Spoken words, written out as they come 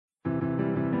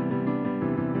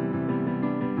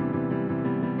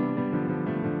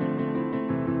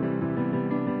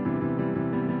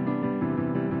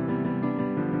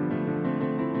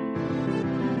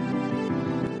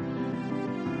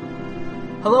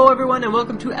Hello everyone and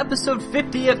welcome to episode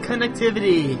 50 of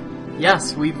Connectivity.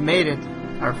 Yes, we've made it.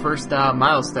 Our first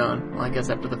milestone. Well, I guess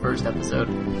after the first episode.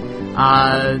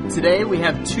 Today we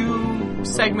have 2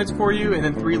 segments for you and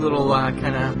then 3 little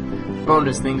kind of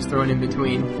bonus things thrown in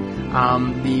between.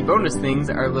 The bonus things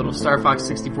are little Star Fox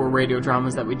 64 radio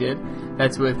dramas that we did.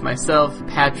 That's with myself,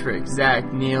 Patrick,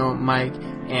 Zach, Neil, Mike,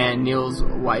 and Neil's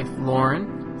wife,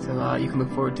 Lauren. So you can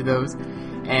look forward to those.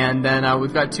 And then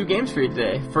we've got 2 games for you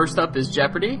today. First up is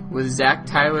Jeopardy with Zach,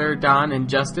 Tyler, Don, and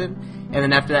Justin. And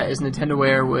then after that is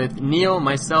Nintendoware with Neil,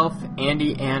 myself,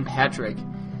 Andy, and Patrick.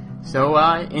 So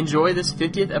enjoy this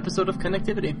 50th episode of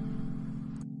Connectivity.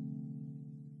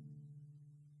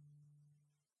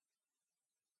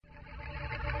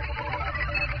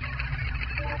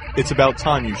 It's about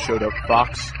time you showed up,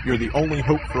 Fox. You're the only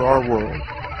hope for our world.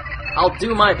 I'll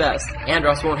do my best.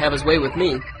 Andros won't have his way with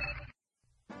me.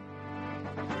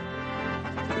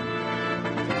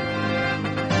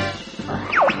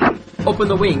 Open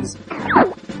the wings.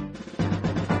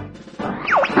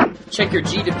 Check your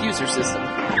G diffuser system.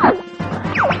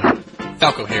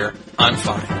 Falco here. I'm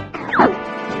fine.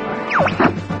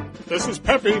 This is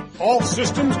Peppy. All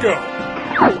systems go.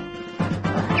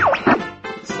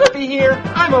 Slippy here.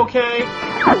 I'm okay.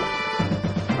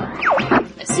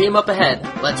 I see him up ahead.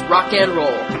 Let's rock and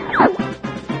roll.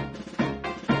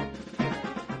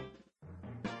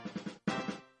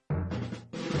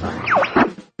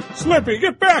 Slippy,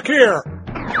 get back here!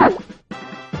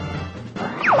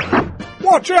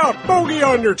 Watch out, bogey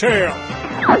on your tail!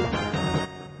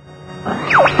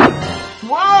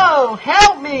 Whoa!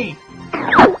 Help me!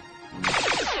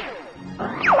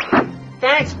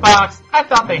 Thanks, Fox. I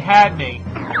thought they had me.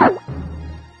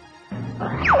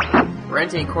 We're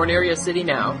entering Corneria City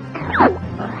now.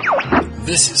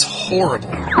 This is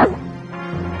horrible.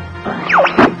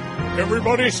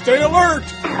 Everybody stay alert!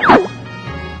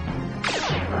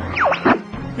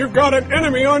 You've got an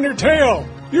enemy on your tail!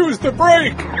 Use the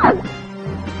brake!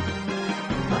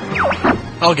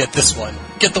 I'll get this one.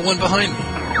 Get the one behind me.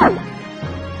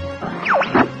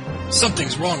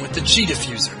 Something's wrong with the G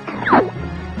diffuser.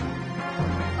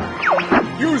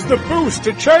 Use the boost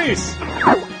to chase!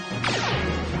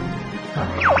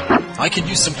 I could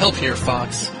use some help here,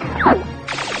 Fox.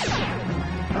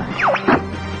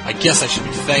 I guess I should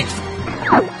be thankful.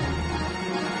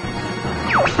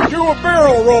 Do a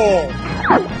barrel roll!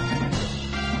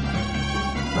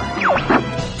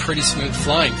 Pretty smooth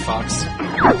flying, Fox.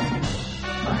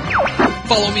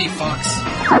 Follow me, Fox.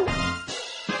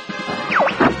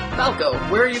 Falco,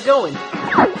 where are you going?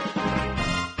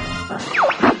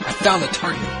 I found the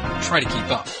target. Try to keep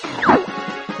up.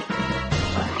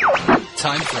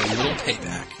 Time for a little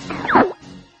payback.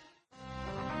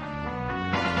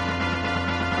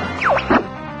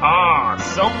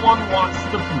 Someone wants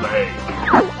to play.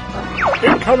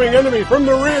 Incoming enemy from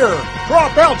the rear!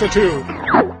 Drop altitude!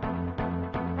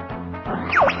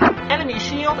 Enemy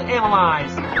shield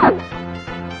analyzed.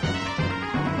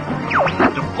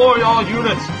 Deploy all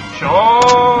units.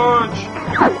 Charge!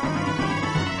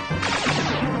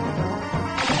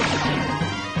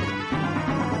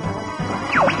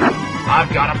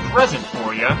 I've got a present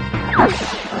for you.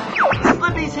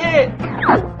 Slippy's hit!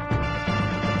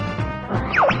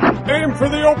 Aim for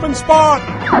the open spot!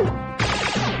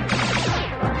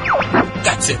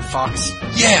 That's it, Fox.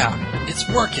 Yeah, it's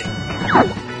working.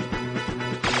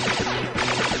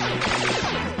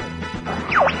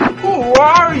 Who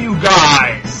are you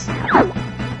guys?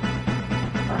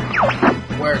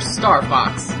 We're Star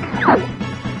Fox.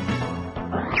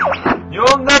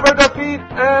 You'll never defeat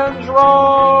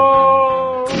Andros!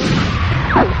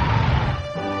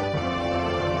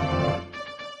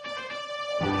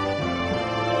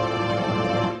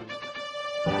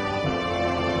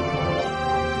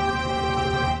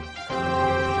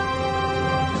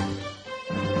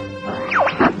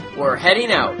 We're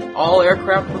heading out. All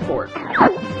aircraft report.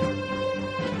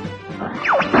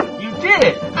 You did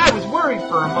it! I was worried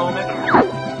for a moment.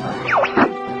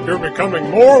 You're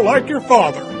becoming more like your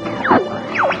father.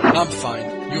 I'm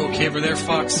fine. You okay over there,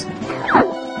 Fox?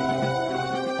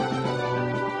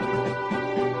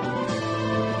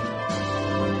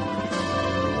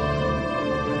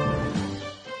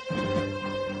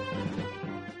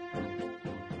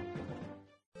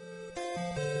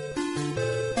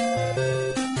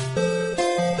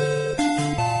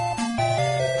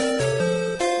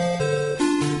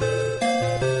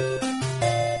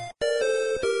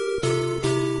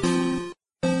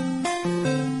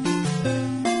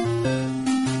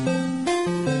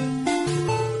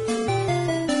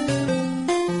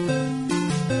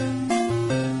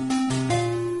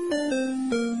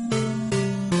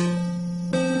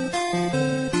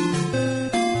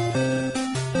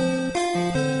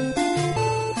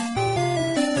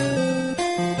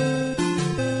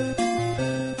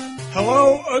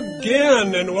 Hello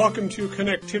again, and welcome to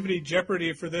Connectivity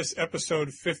Jeopardy for this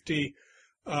episode 50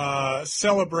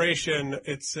 celebration.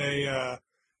 It's a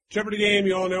Jeopardy game.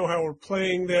 You all know how we're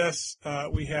playing this.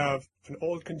 We have an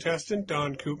old contestant,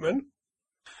 Don Koopman.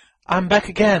 I'm back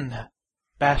again,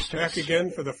 bastards. Back again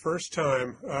for the first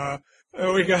time.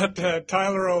 We got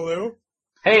Tyler O'Lou.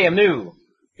 Hey, I'm new.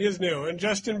 He is new. And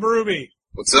Justin Berube.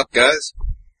 What's up, guys?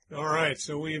 All right,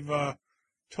 so we've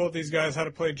told these guys how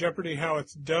to play Jeopardy, how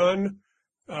it's done.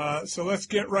 So let's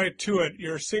get right to it.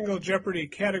 Your single Jeopardy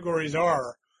categories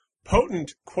are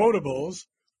potent quotables,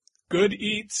 good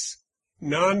eats,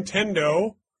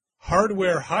 non-tendo,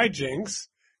 hardware hijinks,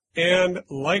 and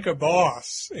like a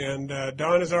boss. And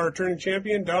Don is our returning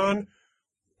champion. Don,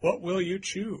 what will you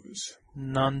choose?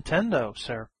 Nintendo,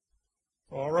 sir.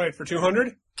 All right, for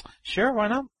 200? Sure, why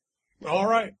not? All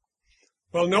right.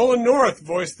 Well, Nolan North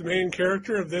voiced the main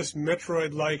character of this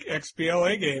Metroid-like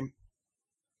XBLA game.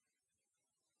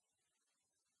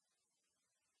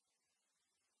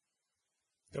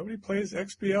 Nobody plays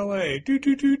XBLA. Doot,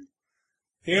 doot, doot.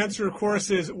 The answer, of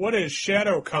course, is what is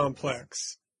Shadow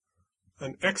Complex?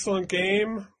 An excellent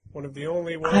game, one of the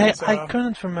only ones... I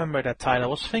couldn't remember that title. I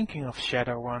was thinking of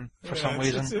Shadow Run for some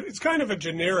reason. It's kind of a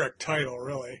generic title,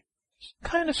 really.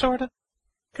 Kinda, sorta.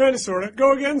 Kinda, sorta.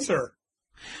 Go again, sir.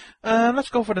 Let's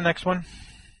go for the next one.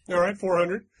 All right,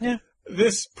 400. Yeah.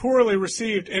 This poorly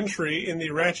received entry in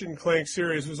the Ratchet & Clank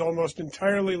series was almost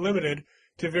entirely limited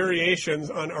to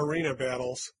variations on arena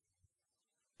battles.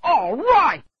 All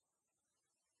right!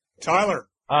 Tyler.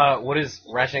 What is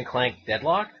Ratchet & Clank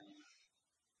Deadlock?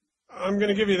 I'm going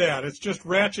to give you that. It's just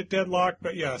Ratchet Deadlock,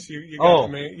 but yes, you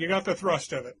got the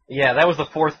thrust of it. Yeah, that was the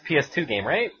fourth PS2 game,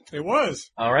 right? It was.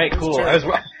 All right, cool.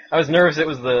 I was nervous it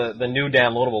was the new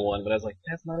downloadable one, but I was like,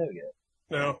 that's not it yet.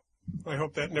 No, I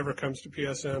hope that never comes to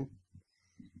PSN.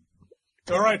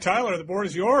 All right, Tyler, the board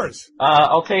is yours.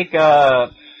 I'll take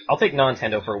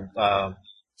Nintendo for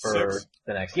Six.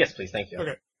 the next. Yes, please, thank you.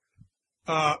 Okay.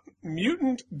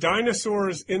 Mutant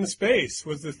Dinosaurs in Space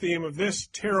was the theme of this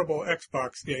terrible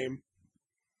Xbox game.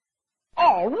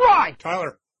 All right!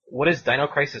 Tyler. What is Dino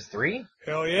Crisis 3?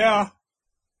 Hell yeah.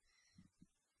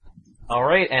 All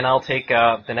right, and I'll take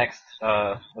the next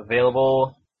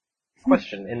available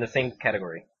question in the same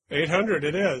category. 800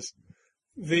 it is.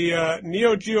 The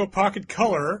Neo Geo Pocket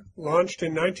Color, launched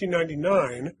in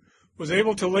 1999, was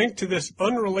able to link to this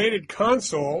unrelated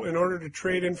console in order to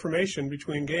trade information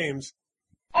between games.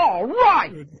 All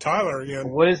right! Tyler again.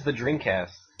 What is the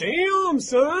Dreamcast? Damn,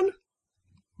 son!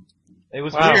 It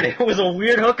was weird. It was a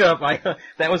weird hookup.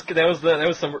 That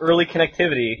was some early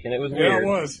connectivity, and it was weird. Yeah, it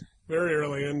was very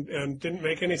early and didn't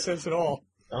make any sense at all.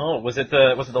 Oh, was it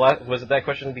that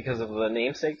question because of the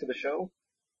namesake to the show?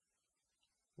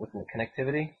 With the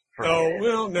connectivity? Oh,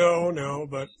 well, no,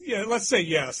 but yeah, let's say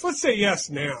yes. Let's say yes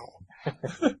now.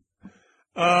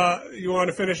 You want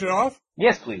to finish it off?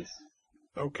 Yes, please.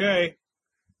 Okay.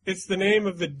 It's the name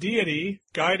of the deity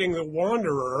guiding the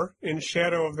Wanderer in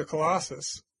Shadow of the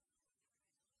Colossus.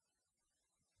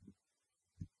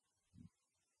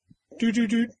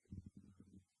 Doot.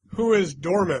 Who is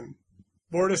Dorman?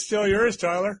 Board is still yours,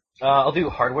 Tyler. I'll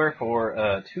do hardware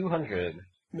for 200.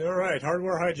 All right,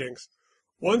 hardware hijinks.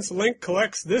 Once Link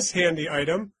collects this handy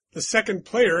item, the second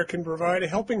player can provide a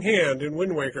helping hand in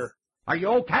Wind Waker. Are you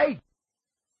okay?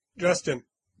 Justin.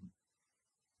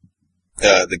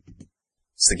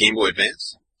 It's the Game Boy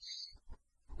Advance.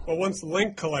 Well, once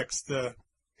Link collects the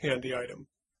handy item.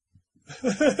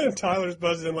 Tyler's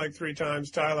buzzed in like 3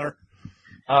 times. Tyler.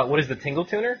 What is the Tingle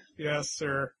Tuner? Yes,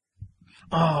 sir.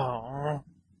 Oh.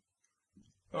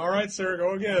 All right, sir,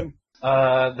 go again.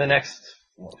 The next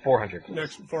 400.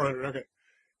 Next 400, okay.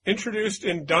 Introduced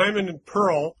in Diamond and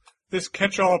Pearl, this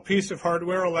catch-all piece of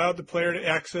hardware allowed the player to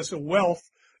access a wealth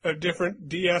of different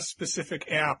DS-specific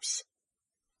apps.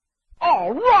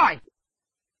 All right!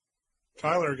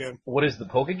 Tyler again. What is the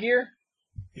Pokegear?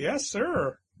 Yes,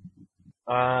 sir.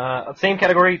 Same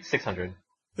category, 600.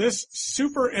 This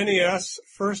Super NES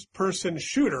first-person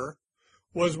shooter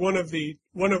was one of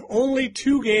only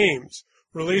 2 games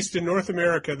released in North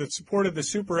America that supported the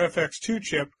Super FX2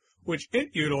 chip, which it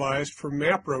utilized for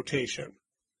map rotation.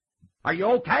 Are you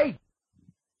okay?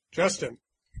 Justin.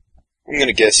 I'm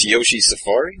gonna guess Yoshi's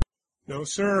Safari. No,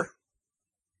 sir.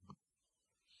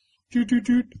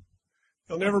 Doot.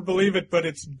 You'll never believe it, but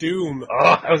it's Doom.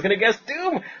 Oh, I was gonna guess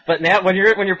Doom, but now when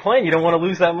you're playing, you don't want to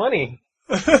lose that money.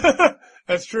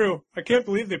 That's true. I can't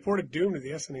believe they ported Doom to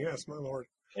the SNES, my lord.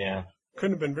 Yeah.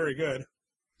 Couldn't have been very good.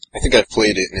 I think I've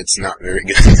played it, and it's not very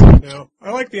good. No.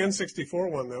 I like the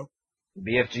N64 one, though.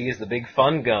 BFG is the big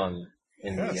fun gun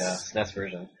in Yes. the SNES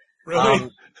version. Really?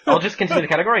 I'll just continue the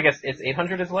category. I guess it's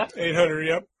 800 is left. 800,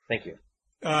 yep. Thank you.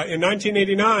 In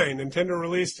 1989, Nintendo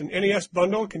released an NES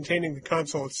bundle containing the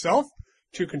console itself,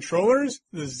 2 controllers,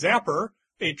 the Zapper,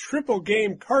 a triple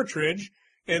game cartridge,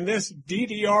 and this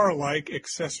DDR-like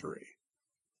accessory.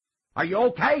 Are you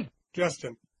okay?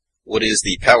 Justin. What is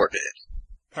the power pad?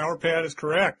 Power pad is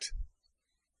correct.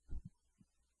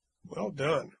 Well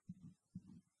done.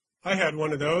 I had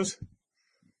one of those.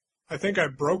 I think I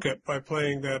broke it by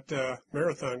playing that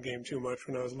marathon game too much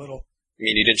when I was little. You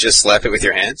mean you didn't just slap it with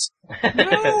your hands?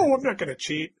 No, I'm not going to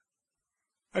cheat.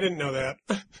 I didn't know that.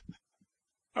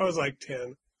 I was like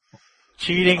 10.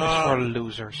 Cheating is for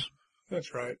losers.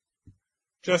 That's right.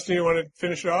 Justin, you want to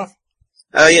finish it off?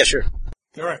 Yeah, sure.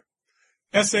 All right.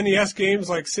 SNES games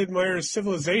like Sid Meier's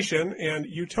Civilization and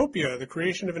Utopia, the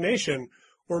Creation of a Nation,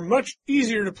 were much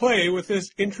easier to play with this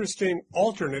interesting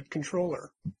alternate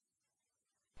controller.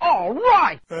 All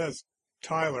right. That's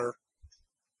Tyler.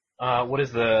 What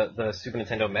is the Super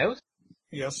Nintendo mouse?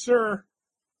 Yes, sir.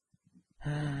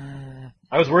 I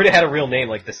was worried it had a real name,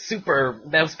 like the Super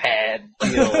Mouse Pad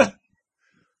deal.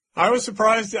 I was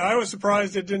surprised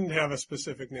it didn't have a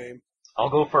specific name. I'll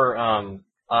go for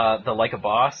the Like a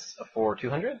Boss for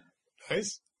 200.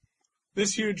 Nice.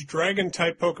 This huge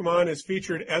dragon-type Pokemon is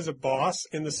featured as a boss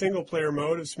in the single-player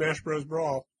mode of Smash Bros.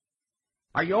 Brawl.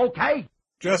 Are you okay?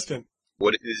 Justin.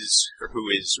 What is, or who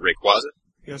is Rayquaza?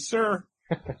 Yes, sir.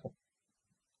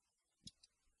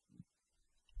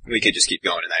 We could just keep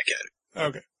going in that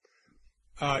category.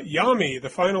 Okay. Yami, the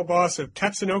final boss of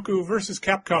Tatsunoko vs.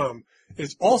 Capcom,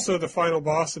 is also the final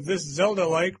boss of this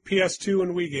Zelda-like PS2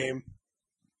 and Wii game.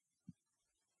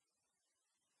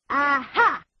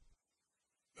 Aha!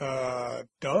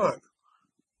 Don.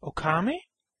 Okami?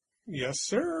 Yes,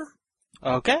 sir.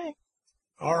 Okay.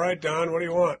 All right, Don, what do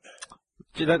you want?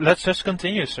 Let's just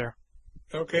continue, sir.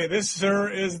 Okay, this, sir,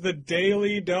 is the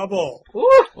Daily Double.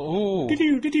 Ooh.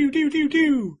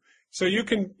 Do-do-do-do-do-do. So you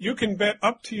can bet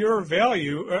up to your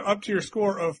value, up to your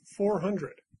score of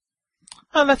 400.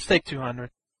 Let's take 200.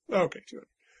 Okay, 200.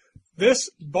 This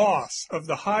boss of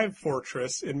the Hive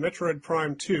Fortress in Metroid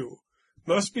Prime 2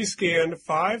 must be scanned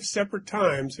 5 separate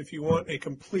times if you want a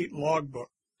complete logbook.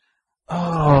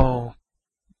 Oh.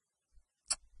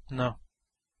 No.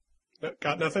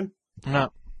 Got nothing?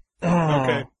 No.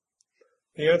 Okay.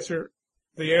 The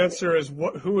answer is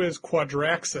who is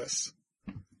Quadraxis?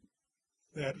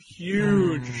 That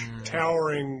huge,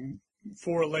 towering,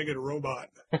 4-legged robot.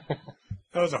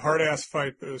 That was a hard-ass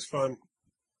fight, but it was fun.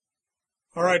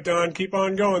 All right, Don, keep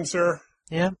on going, sir.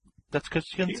 Yeah, that's good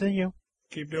to continue.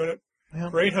 Keep doing it. Yeah.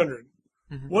 For 800.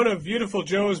 Mm-hmm. One of Beautiful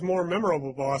Joe's more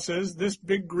memorable bosses, this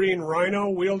big green rhino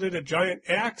wielded a giant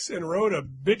axe and rode a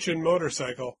bitchin'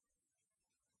 motorcycle.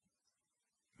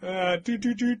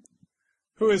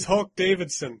 Who is Hulk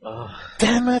Davidson?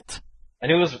 Damn it! I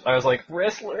was like,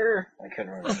 wrestler. I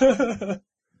couldn't remember.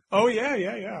 Oh, yeah.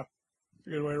 That's a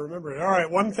good way to remember it. All right,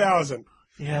 1,000.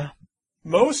 Yeah.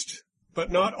 Most, but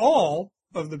not all,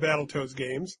 of the Battletoads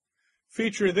games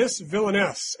feature this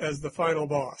villainess as the final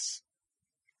boss.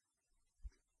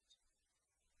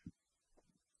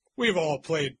 We've all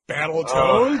played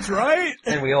Battletoads, right?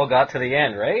 And we all got to the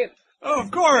end, right? Oh,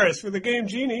 of course, for the game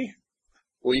Genie.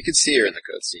 Well, you can see her in the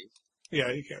cutscene.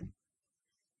 Yeah, you can.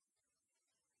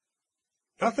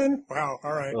 Nothing? Wow,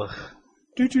 all right. Ugh.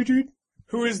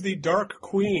 Who is the Dark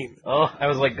Queen? Oh, I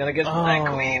was like, gonna get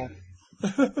Black Queen.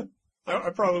 I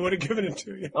probably would have given it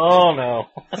to you. Oh, no.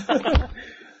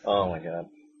 Oh, my God.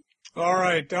 All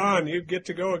right, Don, you get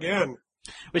to go again.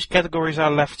 Which categories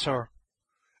are left, sir?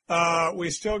 We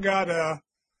still got,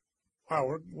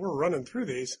 wow, we're running through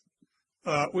these.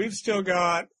 We've still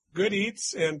got Good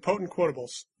Eats and Potent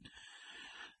Quotables.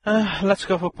 Let's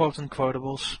go for Potent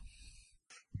Quotables.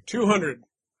 200.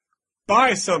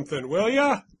 Buy something, will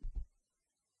ya?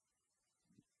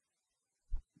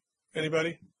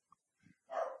 Anybody?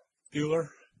 Bueller?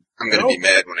 I'm gonna be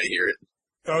mad when I hear it.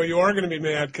 Oh, you are going to be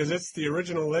mad because it's the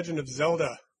original Legend of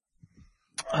Zelda.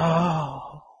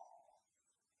 Oh.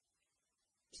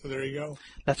 So there you go.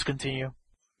 Let's continue.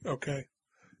 Okay.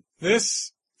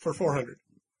 This for 400.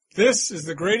 This is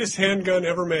the greatest handgun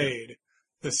ever made.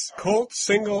 The Colt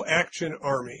Single Action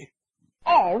Army.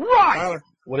 All right. Tyler.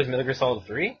 What is Metal Gear Solid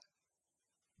 3?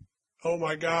 Oh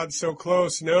my God, so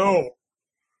close. No.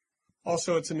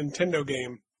 Also, it's a Nintendo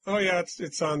game. Oh yeah,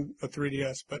 it's on a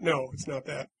 3DS, but no, it's not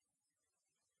that.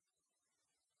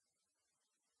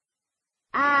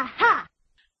 Aha!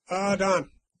 Don.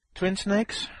 Twin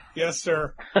Snakes? Yes,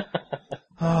 sir.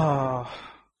 Oh.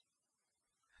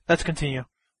 Let's continue.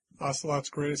 Ocelot's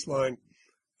greatest line.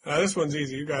 This one's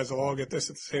easy. You guys will all get this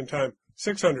at the same time.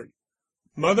 600.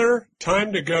 Mother,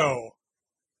 time to go.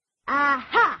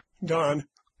 Aha! Don,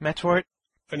 Metroid.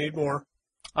 I need more.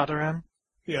 Other M.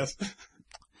 Yes.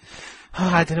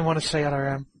 I didn't want to say other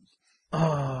M.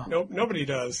 Oh. Nope, nobody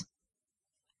does.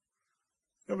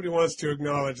 Nobody wants to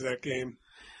acknowledge that game.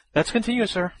 Let's continue,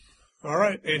 sir. All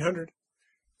right, 800.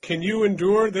 Can you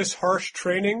endure this harsh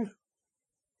training?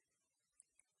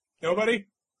 Nobody?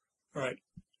 All right.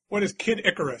 What is Kid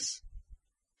Icarus?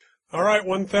 All right,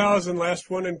 1,000. Last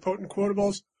one in Potent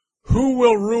Quotables. Who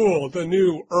will rule the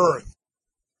new Earth?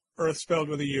 Earth spelled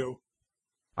with a U.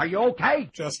 Are you okay?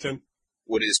 Justin,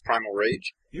 What is Primal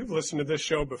Rage? you've listened to this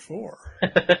show before.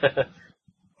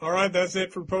 All right, that's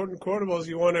it for Potent Quotables.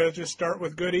 You want to just start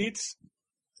with Good Eats?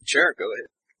 Sure, go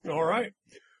ahead. All right.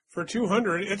 For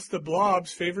 200, it's the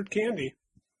Blob's favorite candy.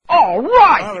 All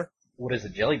right! Tyler, What is a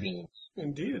jelly bean?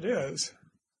 indeed it is.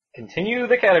 Continue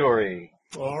the category.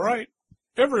 All right.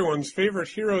 Everyone's favorite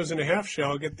heroes in a half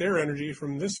shell get their energy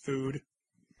from this food.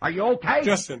 Are you okay?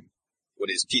 Justin, What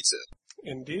is pizza?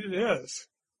 indeed it is.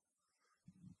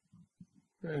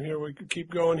 And here we keep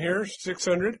going here.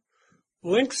 600.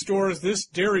 Link stores this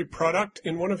dairy product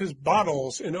in one of his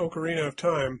bottles in Ocarina of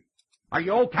Time. Are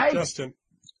you okay? Justin,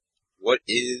 What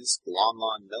is Lon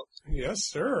Lon milk? yes,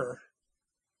 sir.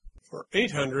 For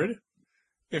 800,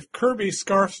 if Kirby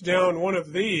scarfs down one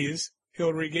of these,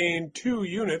 he'll regain 2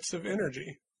 units of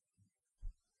energy.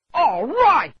 All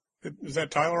right! Is that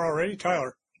Tyler already?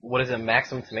 Tyler? What is a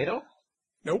Maxim tomato?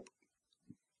 Nope.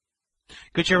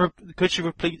 Could you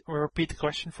repeat the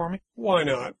question for me? Why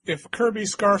not? If Kirby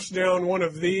scarfs down one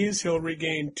of these, he'll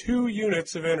regain 2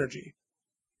 units of energy.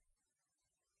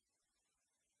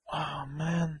 Oh,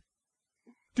 man.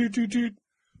 Doot, doot, doot.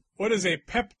 What is a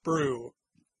pep brew?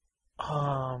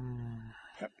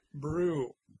 Pep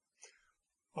brew.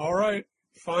 All right.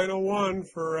 Final one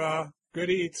for Good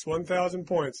Eats, 1,000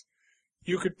 points.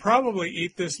 You could probably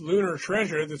eat this lunar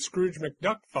treasure that Scrooge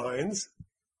McDuck finds.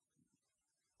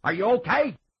 Are you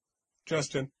okay?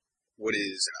 Justin. What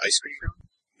is an ice cream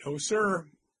cone? No, sir.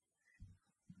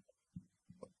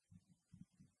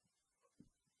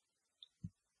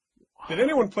 Did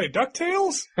anyone play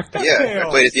DuckTales? Yeah, I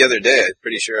played it the other day. I'm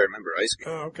pretty sure I remember ice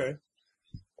cream. Oh, okay.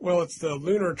 Well, it's the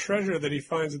lunar treasure that he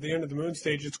finds at the end of the moon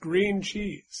stage. It's green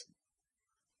cheese.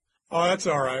 Oh, that's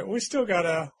all right. We still got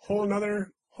a whole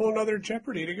nother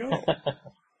Jeopardy to go.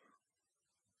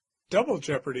 Double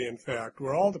Jeopardy, in fact,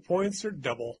 where all the points are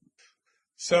double.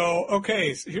 So,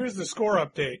 okay, so here's the score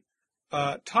update.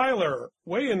 Tyler,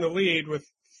 way in the lead with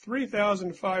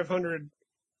 3,500.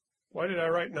 Why did I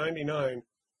write 99?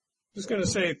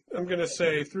 I'm gonna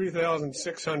say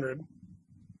 3,600.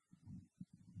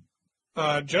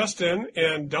 Justin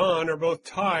and Don are both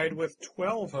tied with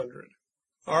 1,200.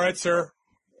 All right, sir.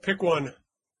 Pick one.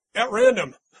 At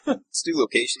random. Let's do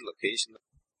location.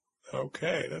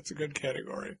 Okay, that's a good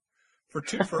category. For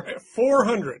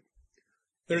 400,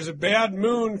 there's a bad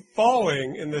moon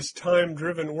falling in this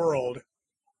time-driven world.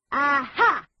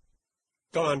 Aha!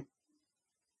 Don,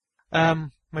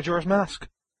 Majora's Mask.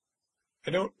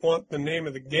 I don't want the name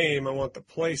of the game, I want the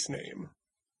place name.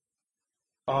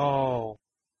 Oh.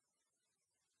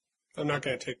 I'm not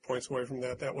going to take points away from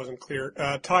that. That wasn't clear.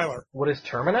 Tyler. What is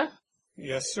Termina?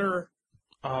 Yes, sir.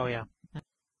 Oh, yeah.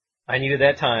 I needed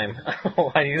that time.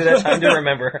 I needed that time to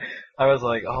remember. I was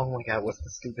like, oh my god, what's the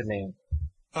stupid name?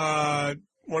 Want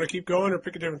to keep going or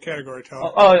pick a different category,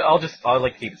 Tyler? I'll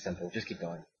like to keep it simple. Just keep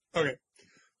going. Okay.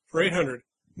 For 800,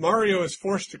 Mario is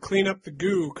forced to clean up the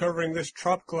goo covering this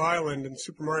tropical island in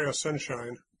Super Mario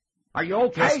Sunshine. Are you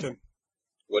okay? Justin.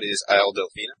 What is Isle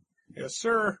Delfina? Yes,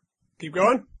 sir. Keep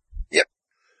going? Yep.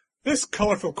 This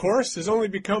colorful course has only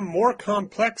become more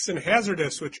complex and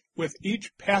hazardous with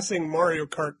each passing Mario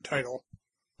Kart title.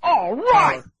 All right!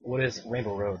 Tyler. What is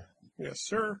Rainbow Road? Yes,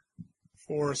 sir.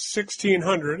 For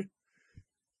 1,600,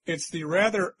 it's the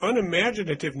rather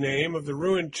unimaginative name of the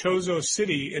ruined Chozo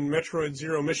City in Metroid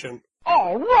Zero Mission.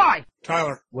 All right!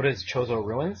 Tyler. What is Chozo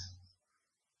Ruins?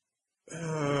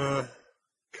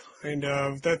 Kind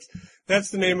of.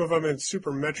 That's the name of them in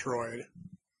Super Metroid,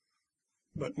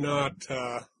 but not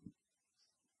the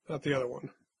other one.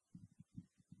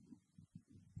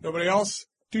 Nobody else?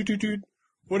 Doot.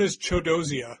 What is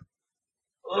Chodozia?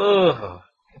 Ugh.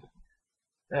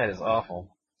 That is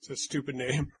awful. It's a stupid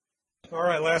name. All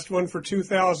right, last one for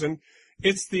 2,000.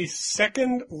 It's the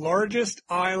second largest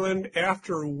island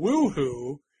after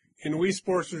Woohoo in Wii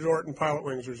Sports Resort and Pilot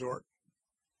Wings Resort.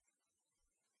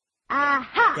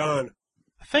 Aha! Don.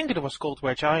 I think it was called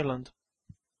Wedge Island.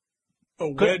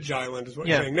 Oh, Wedge Island is what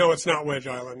you're saying. No, it's not Wedge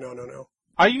Island. No.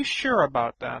 Are you sure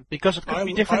about that? Because it could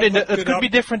be different I in the looked it up. be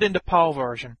different in the PAL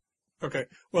version. Okay.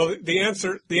 Well, the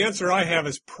answer I have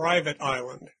is Private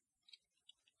Island.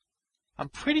 I'm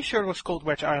pretty sure it was called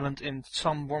Wedge Island in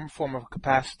some form of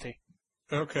capacity.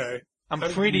 Okay. I'm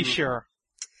pretty sure.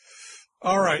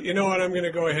 All right. You know what? I'm going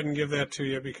to go ahead and give that to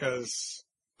you because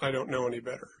I don't know any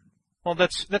better. Well,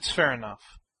 that's fair enough.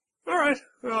 All right.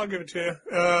 Well, I'll give it to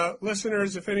you.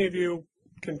 Listeners, if any of you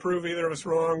can prove either of us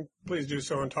wrong, please do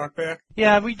so and talk back.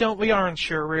 Yeah, we aren't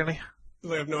sure, really.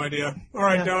 I have no idea. All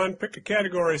right, Yeah. Don, pick a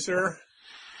category, sir.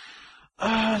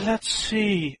 Let's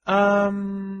see.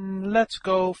 Let's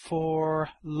go for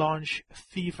Launch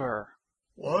Fever.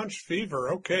 Launch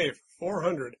Fever. Okay,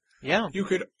 400. Yeah.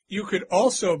 You could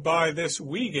also buy this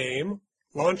Wii game,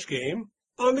 launch game,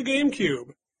 on the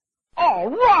GameCube. All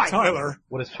right. Tyler.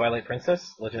 What is Twilight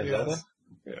Princess? Legend of Zelda?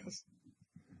 Yes.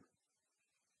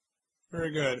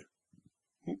 Very good.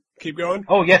 Keep going.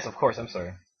 Oh, yes, of course. I'm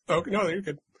sorry. Oh, no, you're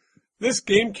good. This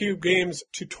GameCube game's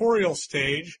tutorial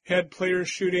stage had players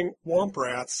shooting Womp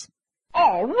Rats.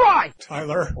 All right.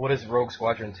 Tyler. What is Rogue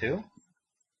Squadron 2?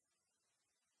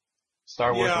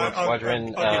 Star Wars Yeah, Rogue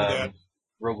Squadron I'll give you that.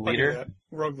 Rogue I'll give you Leader? that.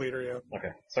 Rogue Leader, yeah.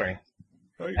 Okay, sorry.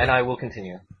 Oh, you're And good. I will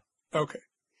continue. Okay.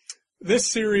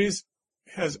 This series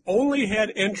has only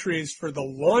had entries for the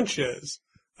launches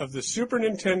of the Super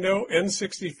Nintendo,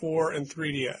 N64, and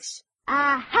 3DS.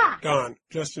 Aha. Don.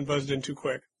 Justin buzzed in too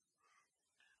quick.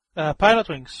 Pilot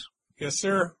Wings. Yes,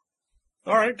 sir.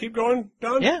 All right, keep going,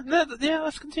 Don. Yeah,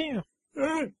 let's continue. All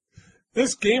right.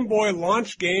 This Game Boy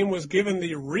launch game was given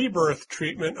the Rebirth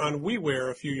treatment on WiiWare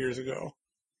a few years ago.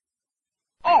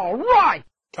 All right.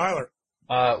 Tyler.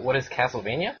 What is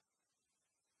Castlevania?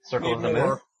 Circle Need of the Moon?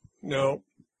 more. No.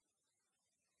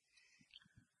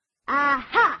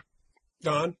 Aha.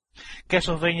 Don.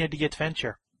 Castlevania The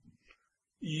Adventure.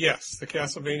 Yes, the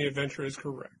Castlevania Adventure is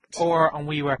correct. Or on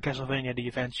WiiWare, Castlevania The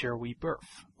Adventure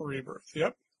Rebirth. Rebirth,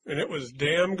 yep. And it was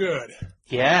damn good.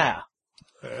 Yeah.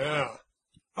 Yeah.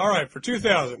 All right, for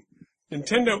 2000,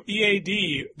 Nintendo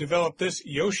EAD developed this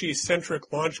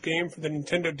Yoshi-centric launch game for the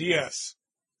Nintendo DS.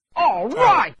 All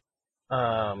right.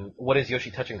 What is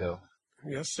Yoshi Touch and Go?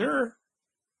 Yes, sir.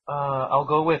 I'll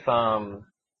go with,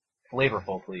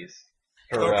 Flavorful, please.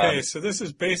 Okay, so this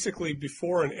is basically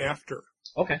before and after.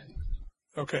 Okay.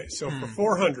 Okay, so for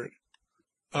 400,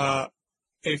 a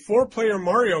 4-player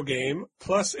Mario game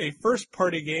plus a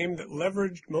first-party game that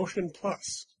leveraged Motion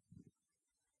Plus.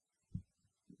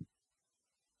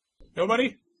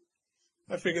 Nobody?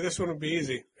 I figured this one would be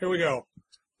easy. Here we go.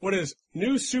 What is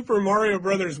New Super Mario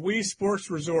Brothers Wii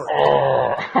Sports Resort?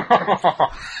 Oh.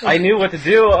 I knew what to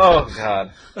do. Oh,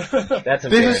 God. That's embarrassing.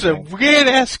 This is a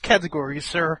weird-ass category,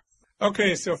 sir.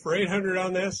 Okay, so for 800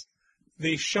 on this,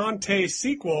 the Shantae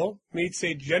sequel meets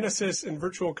a Genesis and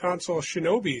Virtual Console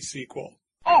Shinobi sequel.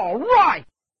 All right.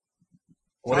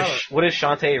 What is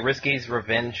Shantae Risky's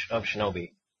Revenge of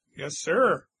Shinobi? Yes,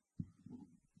 sir.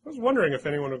 I was wondering if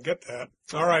anyone would get that.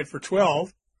 All right, for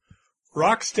 12,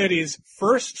 Rocksteady's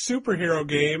first superhero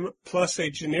game plus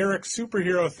a generic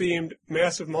superhero-themed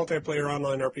massive multiplayer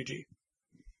online RPG.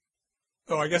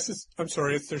 Oh, I guess it's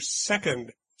their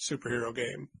second superhero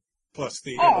game plus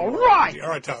the... All right. All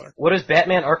right, Tyler. What is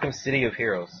Batman Arkham City of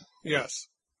Heroes? Yes.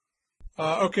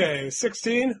 Okay,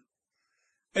 16.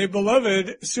 A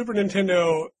beloved Super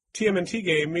Nintendo TMNT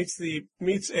game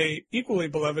meets a equally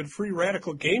beloved Free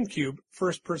Radical GameCube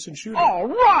first-person shooter. All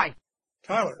right.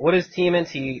 Tyler. What is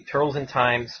TMNT Turtles in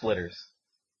Time Splitters?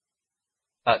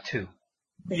 2.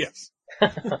 Yes.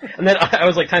 And then I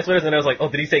was like, Time Splitters, and then I was like, oh,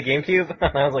 did he say GameCube?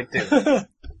 And I was like, 2.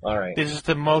 Alright. This is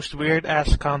the most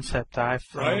weird-ass concept I've...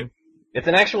 Right? It's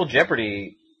an actual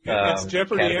Jeopardy It's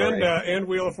Jeopardy category. and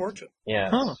Wheel of Fortune. Yeah.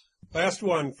 Huh. Last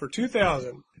one for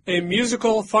 2000. A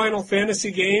musical Final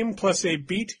Fantasy game plus a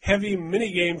beat-heavy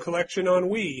minigame collection on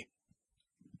Wii.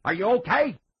 Are you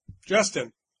okay?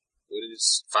 Justin. What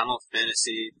is Final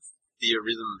Fantasy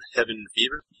Theorhythm Heaven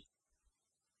Fever?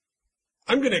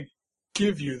 I'm going to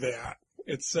give you that.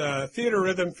 It's Theater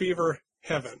Rhythm Fever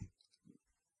Heaven.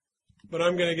 But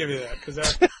I'm going to give you that because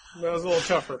that was a little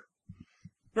tougher.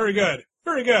 Very good.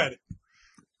 Very good.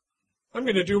 I'm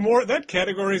going to do more. That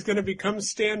category is going to become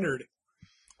standard.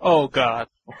 Oh, God.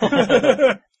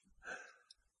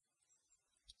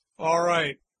 All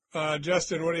right.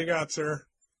 Justin, what do you got, sir?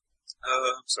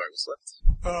 I'm sorry, what's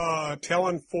left?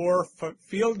 Talon 4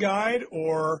 Field Guide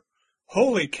or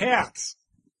Holy Cats?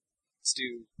 Let's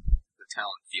do the Talon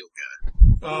Field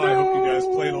Guide. I hope you guys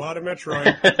played a lot of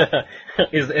Metroid.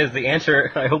 is the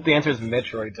answer, I hope the answer is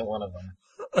Metroid to one of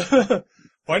them.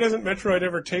 Why doesn't Metroid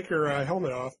ever take her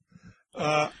helmet off?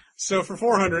 So for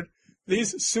 400,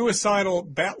 these suicidal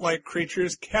bat-like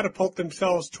creatures catapult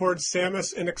themselves towards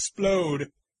Samus and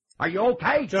explode. Are you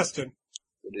okay? Justin.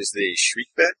 What is the Shriek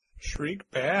Bat? Shriek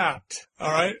Bat.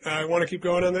 All right, I want to keep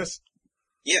going on this?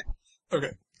 Yeah.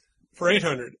 Okay. For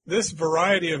 800, this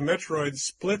variety of Metroid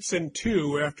splits in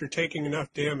two after taking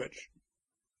enough damage.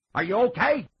 Are you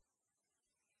okay?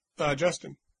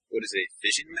 Justin. What is a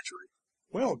Fission Metroid?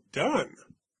 Well done.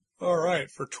 All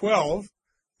right, for 12,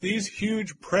 these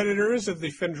huge predators of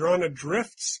the Phendrana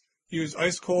Drifts use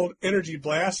ice-cold energy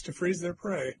blasts to freeze their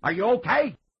prey. Are you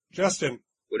okay? Justin.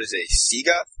 What is a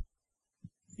Seagoth?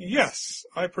 Yes,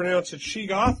 I pronounce it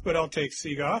Sheegoth, but I'll take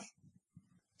Seagoth.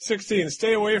 16,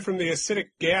 stay away from the acidic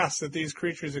gas that these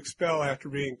creatures expel after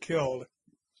being killed.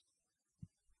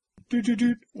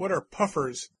 Doot. What are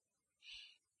puffers?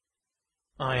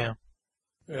 Oh, yeah.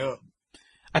 Yeah.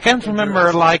 I can't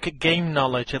remember, game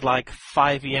knowledge at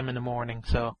 5 a.m. in the morning,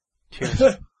 so cheers.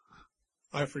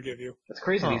 I forgive you. It's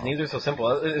crazy. These names are so simple.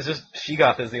 It's just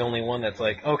Sheegoth is the only one that's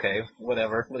okay,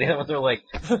 whatever. But the other ones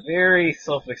are very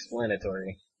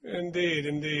self-explanatory. Indeed.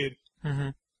 Mm-hmm.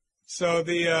 So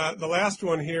the last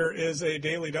one here is a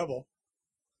daily double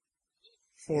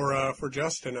for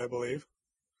Justin, I believe.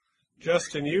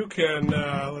 Justin, you can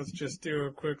let's just do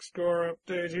a quick score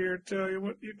update here. Tell you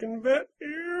what you can bet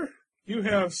here. You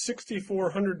have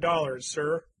 $6,400,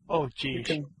 sir. Oh, geez.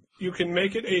 You can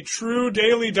make it a true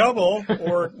daily double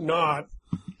or not.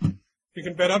 You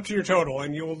can bet up to your total,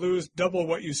 and you will lose double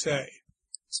what you say.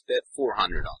 Let's bet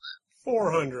 400 on that.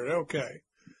 400, okay.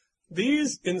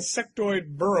 These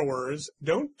insectoid burrowers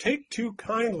don't take too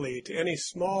kindly to any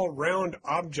small round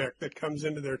object that comes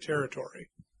into their territory.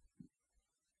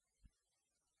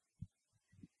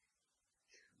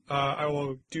 I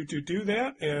will do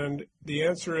that, and the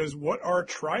answer is, what are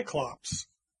Triclops?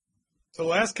 So the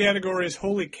last category is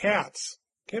Holy Cats.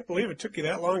 Can't believe it took you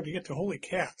that long to get to Holy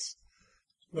Cats.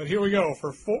 But here we go.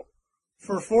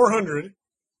 For 400,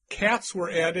 cats were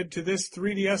added to this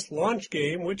 3DS launch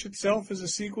game, which itself is a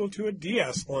sequel to a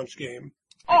DS launch game.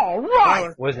 All right.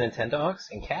 Tyler. Was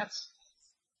Nintendogs and cats?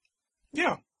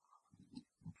 Yeah.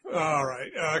 All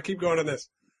right. Keep going on this.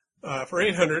 For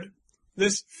 800,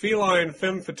 this feline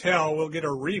femme fatale will get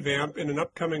a revamp in an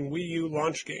upcoming Wii U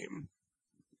launch game.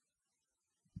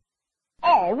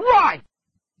 All right.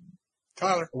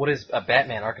 Tyler. What is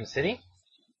Batman Arkham City?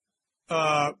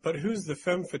 But who's the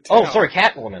femme fatale? Oh, sorry,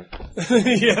 Catwoman.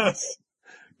 Yes.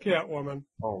 Catwoman.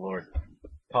 Oh, Lord.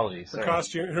 Apologies.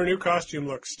 Her new costume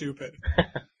looks stupid.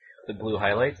 The blue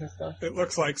highlights and stuff? It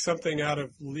looks like something out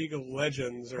of League of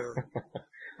Legends or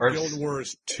Guild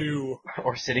Wars 2.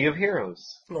 Or City of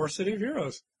Heroes. Or City of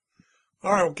Heroes.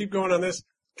 All right, we'll keep going on this.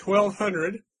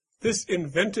 1200. This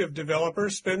inventive developer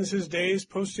spends his days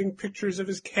posting pictures of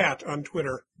his cat on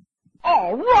Twitter.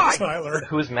 All right. Tyler.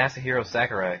 Who is Masahiro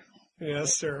Sakurai?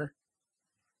 Yes, sir.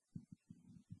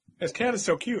 His cat is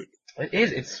so cute. It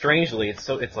is. It's strangely. It's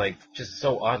just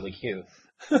so oddly cute.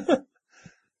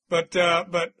 But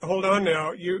hold on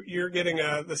now. You're getting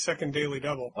the second daily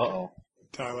double. Uh-oh.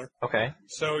 Tyler. Okay.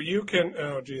 So you can.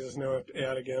 Oh Jesus! Now I have to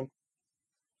add again.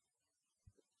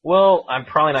 Well, I'm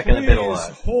probably not going to bid a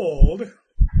lot.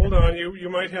 Hold on. You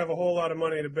might have a whole lot of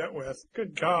money to bet with.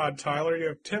 Good God, Tyler! You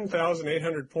have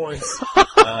 10,800 points.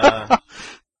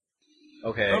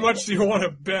 Okay. How much do you want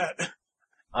to bet?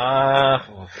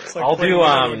 It's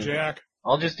like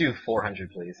I'll just do 400,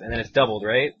 please, and then it's doubled,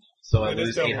 right? So I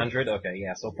lose 800. Okay,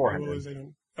 yeah, so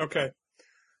 400. Okay.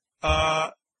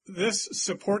 This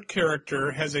support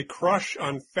character has a crush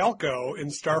on Falco in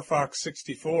Star Fox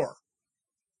 64.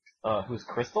 Who's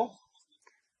Crystal?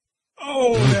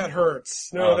 Oh, that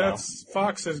hurts. No, that's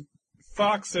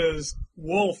Fox's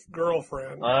wolf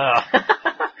girlfriend.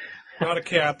 Not a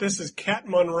cat. This is Cat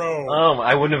Monroe. Oh,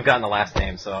 I wouldn't have gotten the last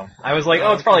name, so I was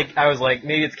like,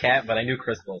 maybe it's Cat, but I knew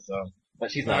Crystal, so,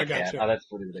 but she's not a cat. Oh, that's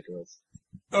pretty ridiculous.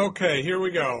 Okay, here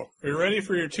we go. Are you ready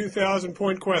for your 2,000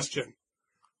 point question?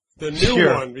 The new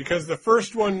one, because the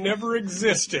first one never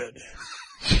existed.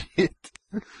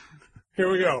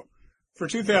 Here we go. For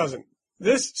 2,000.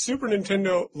 This Super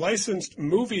Nintendo licensed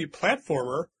movie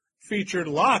platformer featured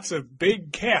lots of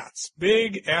big cats,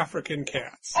 big African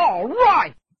cats. All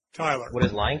right. Tyler. What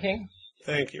is Lion King?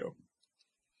 Thank you.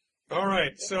 All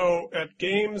right, so at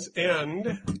game's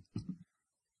end,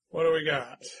 what do we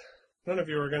got? None of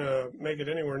you are going to make it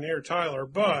anywhere near Tyler,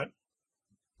 but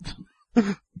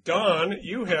Don,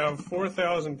 you have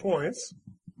 4,000 points.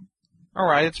 All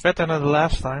right, it's better than the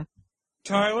last time.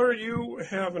 Tyler, you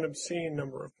have an obscene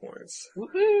number of points.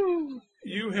 Woohoo!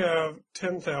 You have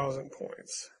 10,000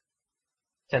 points.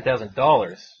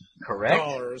 $10,000, correct?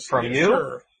 Dollars. From yes, you?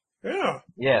 Sir. Yeah.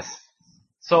 Yes.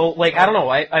 So, I don't know,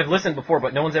 I've listened before,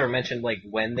 but no one's ever mentioned,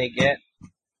 when they get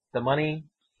the money.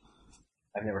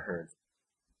 I've never heard.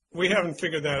 We haven't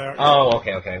figured that out yet. Oh,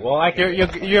 okay. Well,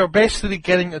 You're basically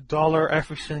getting $1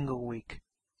 every single week.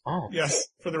 Oh. Yes,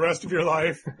 for the rest of your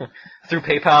life. Through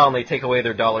PayPal, and they take away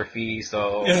their $1 fee,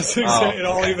 so... Yes, exactly. It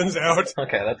all evens out.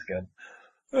 Okay, that's good.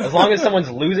 As long as someone's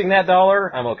losing that $1,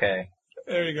 I'm okay.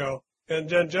 There you go. And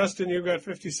then, Justin, you got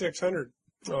 5,600.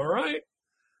 All right.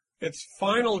 It's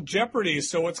Final Jeopardy,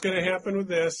 so what's going to happen with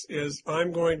this is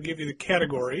I'm going to give you the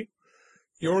category.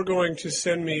 You're going to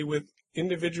send me with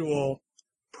individual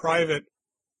private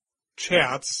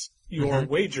chats your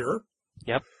wager.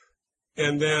 Yep.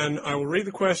 And then I will read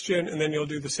the question, and then you'll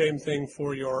do the same thing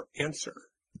for your answer.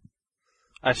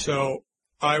 So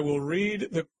I will read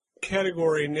the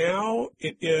category now.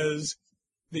 It is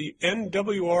the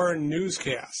NWR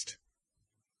newscast.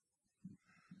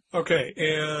 Okay,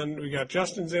 and we got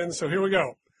Justin's in, so here we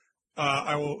go.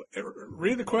 I will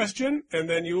read the question, and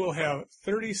then you will have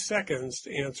 30 seconds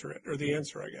to answer it, or the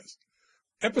answer, I guess.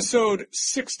 Episode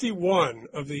 61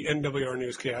 of the NWR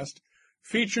newscast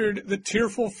featured the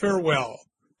tearful farewell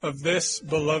of this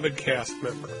beloved cast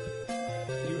member.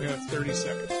 You have 30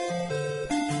 seconds.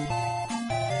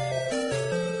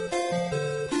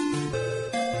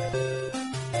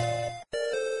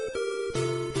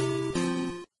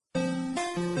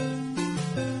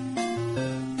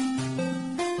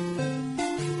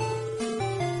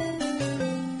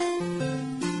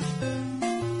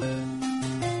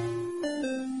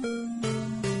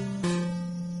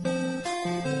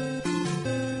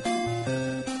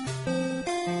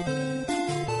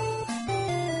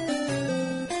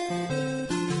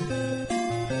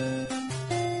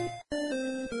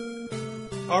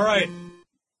 All right.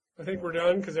 I think we're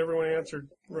done because everyone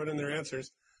wrote in their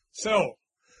answers. So,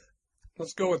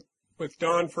 let's go with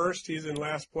Don first. He's in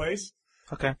last place.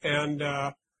 Okay. And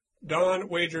Don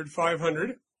wagered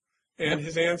 500, and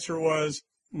his answer was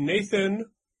Nathan,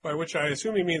 by which I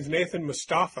assume he means Nathan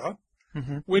Mustafa,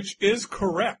 which is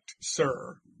correct,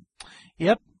 sir.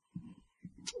 Yep.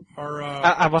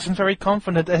 I wasn't very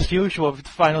confident, as usual, with the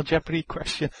Final Jeopardy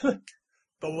question.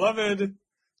 Beloved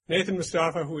Nathan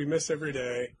Mustafa, who we miss every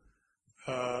day.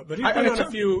 But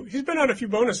he's been on a few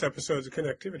bonus episodes of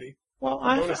Connectivity. Well,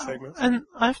 segments. And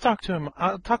I've talked to him.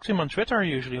 I talk to him on Twitter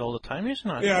usually all the time. He's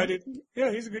nice. Yeah, I did.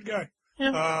 Yeah, he's a good guy.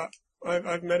 Yeah.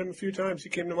 I've met him a few times. He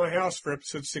came to my house for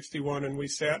episode 61, and we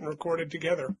sat and recorded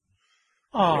together.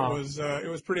 Oh. It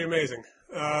was pretty amazing.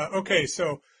 Okay,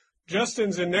 so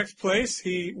Justin's in next place.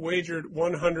 He wagered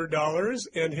 $100,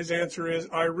 and his answer is,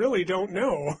 I really don't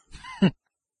know.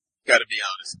 Gotta be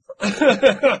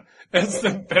honest. That's the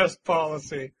best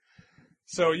policy.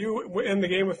 So you end the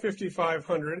game with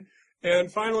 5,500.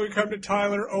 And finally, we come to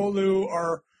Tyler Olu,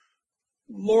 our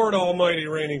Lord Almighty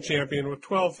reigning champion, with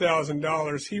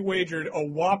 $12,000. He wagered a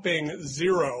whopping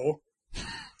 0.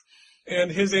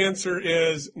 And his answer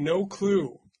is no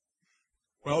clue.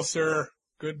 Well, sir,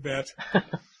 good bet.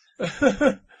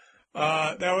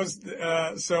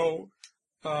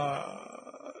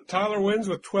 Tyler wins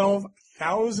with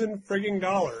 $12,000 frigging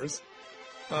dollars.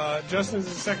 Justin's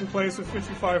in second place with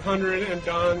 5,500, and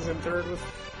Don's in third with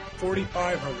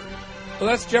 4,500. Well,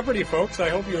 that's Jeopardy, folks. I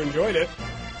hope you enjoyed it.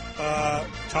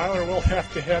 Tyler, we'll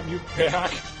have to have you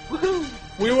back. Woohoo!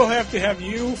 We will have to have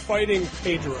you fighting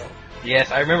Pedro.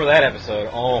 Yes, I remember that episode.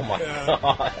 Oh my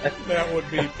god. That would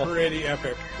be pretty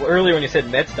epic. Well, earlier when you said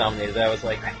Mets dominated, I was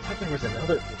like, I thought there was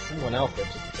someone else that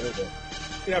just killed it.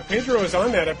 Yeah, Pedro was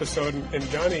on that episode, and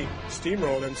Johnny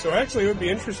steamrolled him. So actually, it would be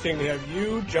interesting to have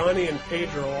you, Johnny, and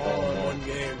Pedro all in one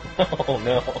game. Oh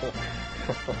no.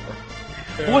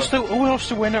 Yeah. Who was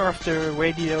the winner of the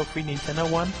Radio Free Nintendo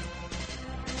one?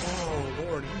 Oh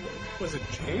Lord, was it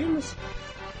James?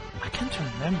 I can't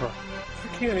remember. I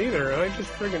can't either. I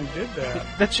just friggin' did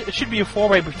that. It should be a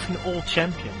four-way between all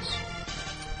champions.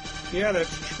 Yeah,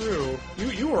 that's true.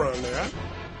 You were on that.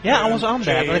 Yeah, I was on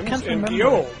that, but I can't remember. And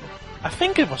Guillaume. I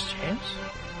think it was James.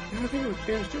 Yeah, I think it was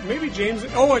James too. Maybe James.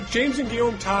 Oh, James and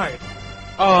Guillaume tied.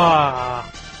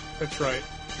 Ah. That's right.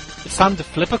 It's time to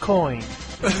flip a coin.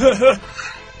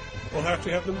 We'll have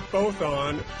to have them both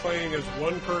on, playing as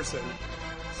one person.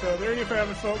 So there you have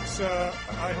it, folks.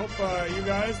 I hope you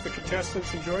guys, the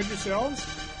contestants, enjoyed yourselves.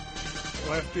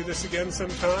 We'll have to do this again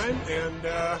sometime, and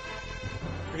I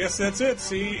guess that's it.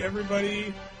 See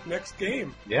everybody next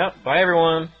game. Yeah, bye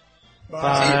everyone.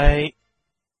 Bye.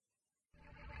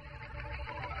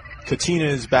 Katina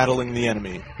is battling the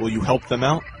enemy. Will you help them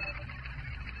out?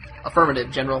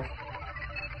 Affirmative, General.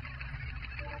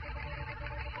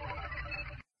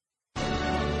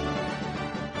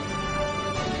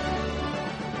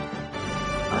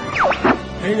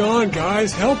 Hang on,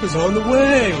 guys. Help is on the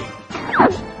way.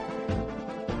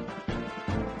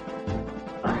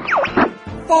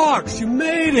 Fox, you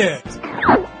made it!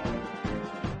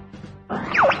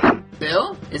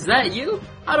 Bill, is that you?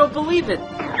 I don't believe it.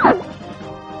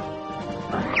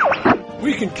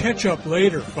 We can catch up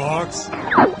later, Fox.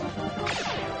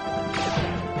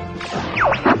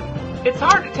 It's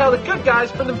hard to tell the good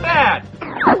guys from the bad.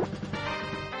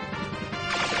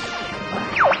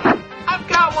 I've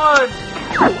got one!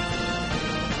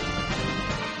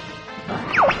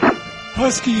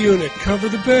 Husky unit, cover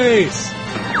the base.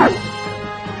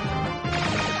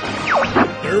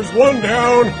 There's one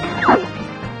down.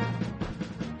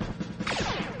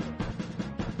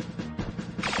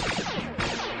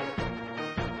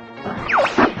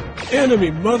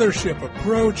 Enemy mothership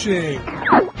approaching.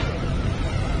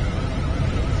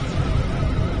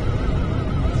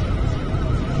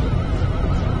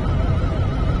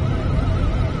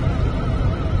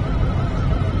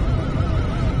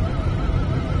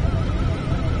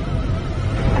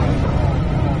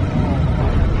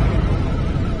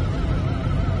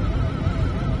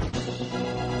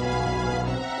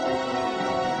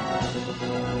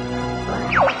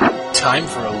 Time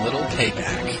for a little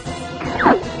payback.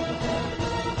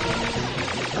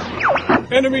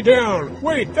 Enemy down!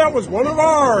 Wait, that was one of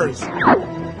ours!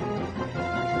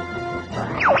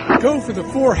 Go for the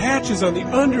 4 hatches on the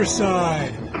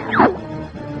underside!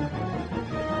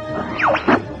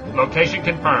 Location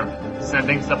confirmed.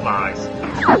 Sending supplies.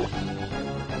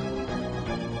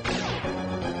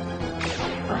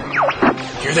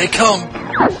 Here they come!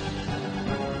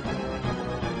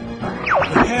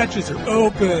 The hatches are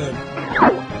open!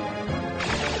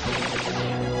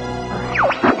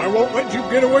 I won't let you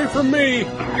get away from me!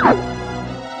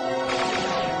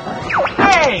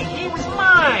 Hey, he was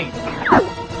mine!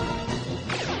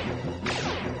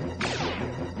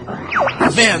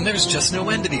 Man, there's just no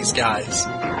end to these guys.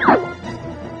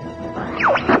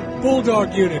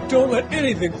 Bulldog unit, don't let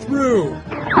anything through!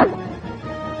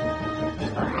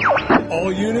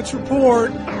 All units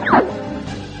report!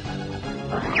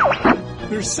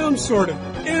 There's some sort of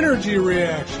energy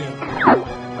reaction.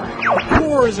 A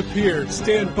core has appeared.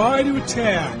 Stand by to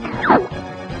attack.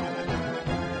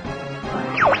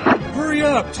 Hurry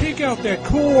up. Take out that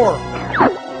core.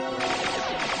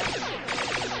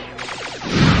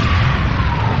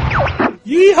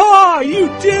 Yeehaw! You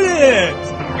did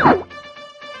it!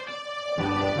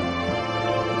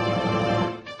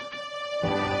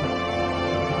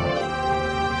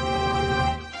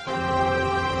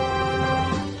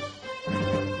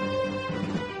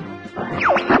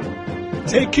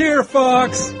 Take care,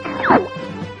 Fox!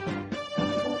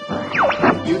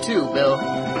 You too, Bill.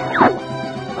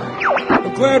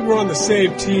 I'm glad we're on the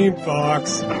same team,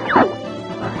 Fox.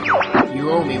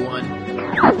 You owe me one.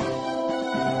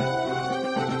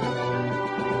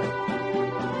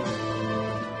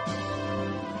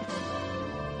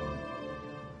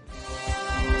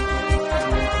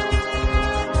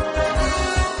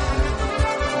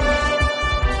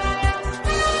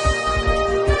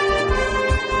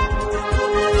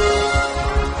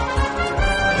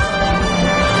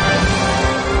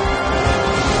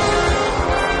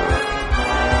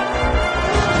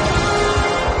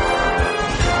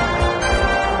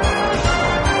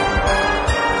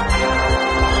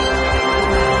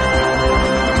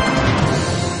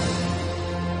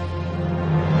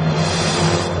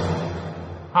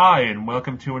 Hi, and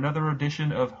welcome to another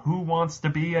edition of Who Wants to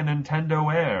Be a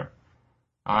Nintendo Heir?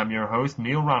 I'm your host,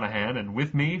 Neil Ronahan, and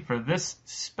with me for this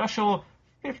special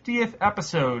 50th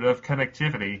episode of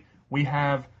Connectivity, we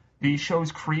have the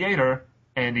show's creator,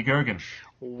 Andy Gergen.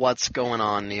 What's going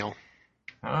on, Neil?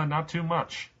 Not too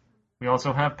much. We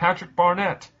also have Patrick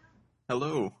Barnett.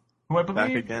 Hello. Who I believe...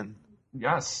 Back again.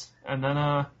 Yes. And then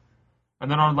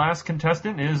our last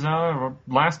contestant is,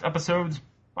 last episode's,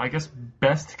 I guess,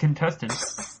 best contestant,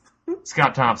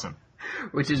 Scott Thompson.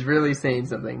 Which is really saying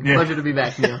something. Yeah. Pleasure to be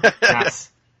back, Neil.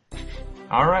 Yes.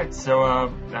 Alright,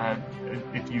 so,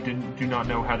 if you do not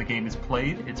know how the game is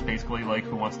played, it's basically like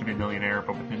Who Wants to Be a Millionaire,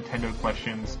 but with Nintendo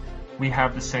questions. We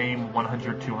have the same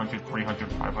 100, 200,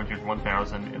 300, 500,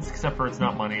 1,000, except for it's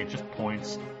not money, it's just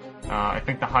points. I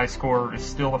think the high score is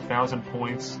still 1,000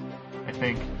 points, I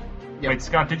think. Yep. Wait,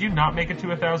 Scott, did you not make it to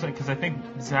 1,000? Because I think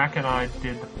Zach and I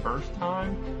did the first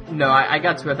time. No, I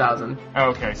got to 1,000. Oh,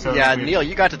 okay, so... Yeah, Neil,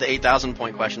 you got to the 8,000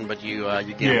 point question, but you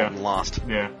gambled and lost.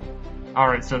 Yeah.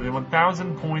 Alright, so the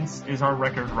 1,000 points is our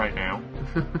record right now.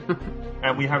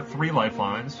 And we have 3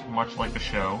 lifelines, much like the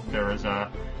show. There is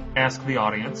Ask the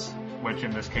Audience, which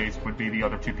in this case would be the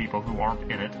other 2 people who aren't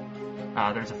in it.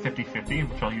 There's a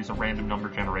 50-50, which I'll use a random number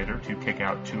generator to kick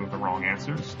out 2 of the wrong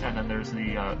answers. And then there's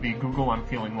the Google I'm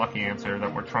Feeling Lucky answer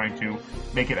that we're trying to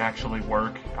make it actually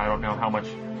work. I don't know how much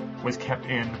was kept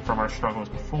in from our struggles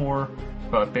before,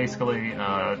 but basically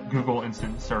Google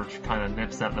Instant Search kind of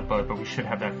nips that in the bud, but we should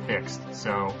have that fixed.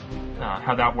 So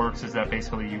how that works is that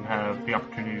basically you have the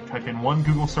opportunity to type in one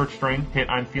Google search string, hit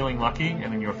I'm feeling lucky,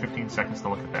 and then you have 15 seconds to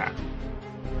look at that.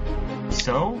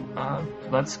 So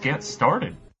let's get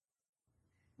started.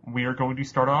 We are going to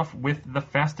start off with the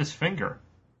fastest finger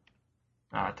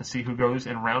to see who goes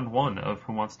in round 1 of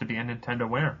Who Wants to Be a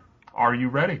Nintendo-ware. Are you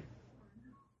ready?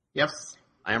 Yes.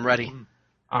 I am ready.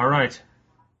 All right.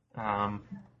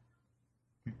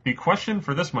 The question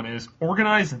for this one is,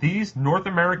 organize these North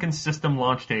American system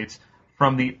launch dates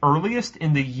from the earliest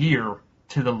in the year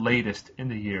to the latest in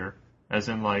the year. As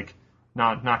in, like,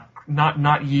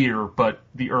 not year, but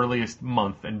the earliest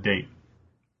month and date.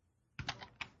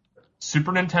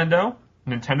 Super Nintendo,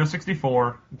 Nintendo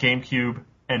 64, GameCube,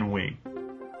 and Wii.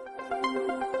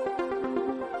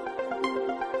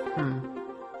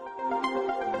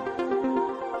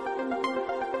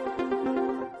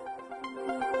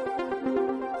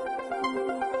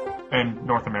 And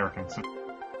North American. So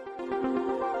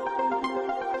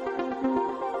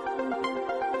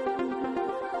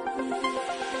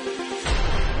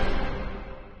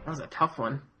that was a tough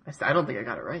one. I don't think I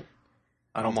got it right.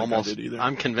 I did either.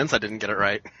 I'm convinced I didn't get it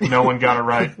right. No one got it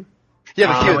right. You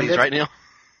have a few of these, right, Neil?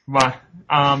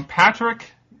 Patrick,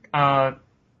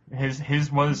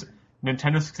 his was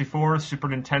Nintendo 64, Super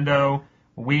Nintendo,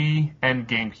 Wii, and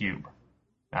GameCube.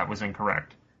 That was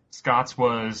incorrect. Scott's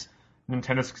was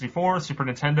Nintendo 64, Super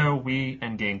Nintendo, Wii,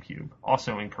 and GameCube.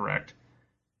 Also incorrect.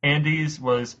 Andy's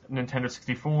was Nintendo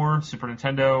 64, Super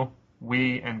Nintendo,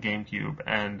 Wii, and GameCube.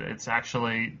 And it's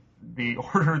actually the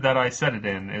order that I said it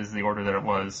in is the order that it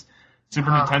was.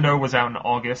 Super Nintendo was out in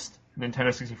August.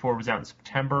 Nintendo 64 was out in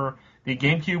September. The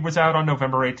GameCube was out on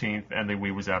November 18th, and the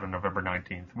Wii was out on November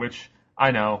 19th, which,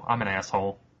 I know, I'm an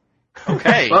asshole.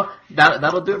 Okay. Well,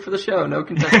 that'll do it for the show. No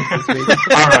contestants this week.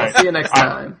 All right. See you next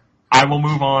time. I will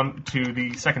move on to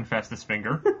the second fastest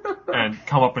finger and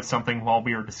come up with something while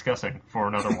we are discussing for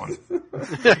another one.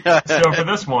 So for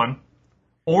this one,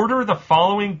 order the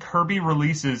following Kirby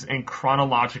releases in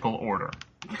chronological order.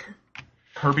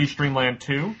 Kirby's Dream Land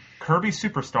 2, Kirby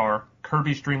Superstar,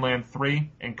 Kirby's Dream Land 3,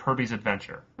 and Kirby's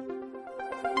Adventure.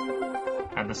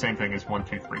 And the same thing is 1,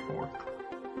 2, 3, 4.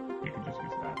 You can just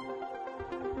use that.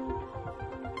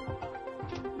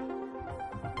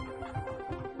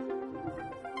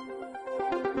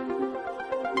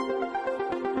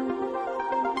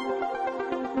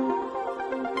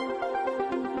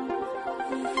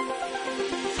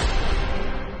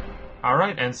 All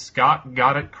right, and Scott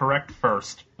got it correct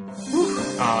first.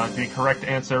 The correct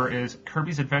answer is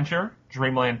Kirby's Adventure,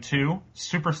 Dreamland 2,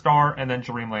 Superstar, and then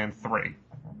Dreamland 3.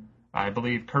 I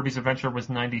believe Kirby's Adventure was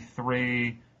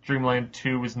 93, Dreamland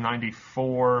 2 was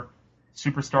 94,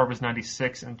 Superstar was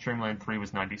 96, and Dreamland 3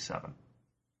 was 97.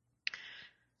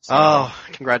 So, oh,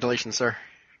 congratulations, sir.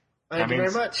 Thank you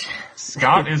very much.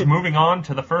 Scott is moving on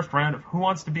to the first round of Who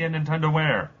Wants to Be a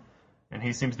Nintendo-ware. And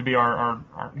he seems to be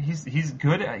he's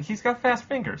good. He's got fast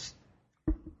fingers.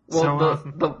 Well,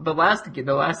 so, the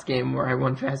last game where I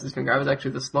won fastest finger, I was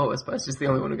actually the slowest, but I was just the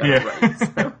only one who got it right.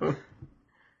 So.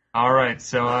 All right.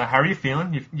 So how are you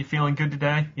feeling? You feeling good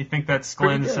today? You think that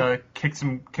Sklin's kick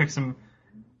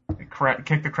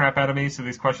the crap out of me, so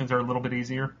these questions are a little bit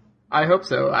easier? I hope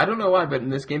so. I don't know why, but in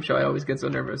this game show, I always get so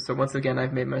nervous. So once again,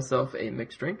 I've made myself a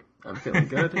mixed drink. I'm feeling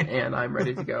good, and I'm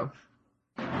ready to go.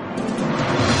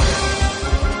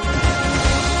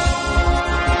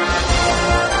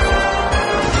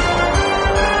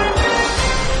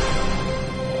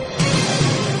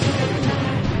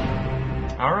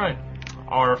 All right.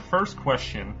 Our first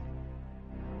question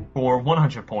for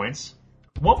 100 points.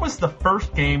 What was the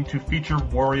first game to feature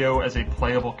Wario as a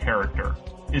playable character?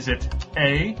 Is it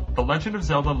A, The Legend of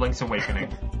Zelda Link's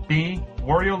Awakening, B,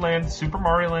 Wario Land Super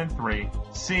Mario Land 3,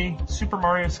 C, Super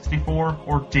Mario 64,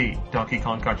 or D, Donkey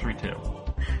Kong Country 2?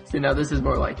 See, now this is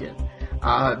more like it.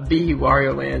 B,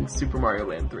 Wario Land Super Mario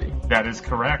Land 3. That is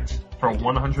correct for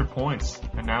 100 points.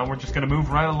 And now we're just going to move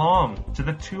right along to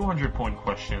the 200-point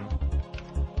question.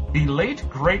 The late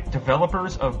great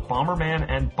developers of Bomberman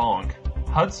and Bonk,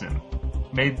 Hudson,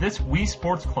 made this Wii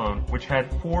Sports clone which had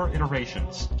 4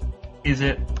 iterations. Is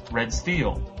it Red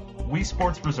Steel, Wii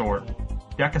Sports Resort,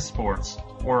 Deca Sports,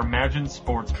 or Imagine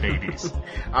Sports Babies?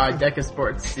 Deca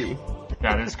Sports C.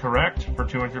 That is correct for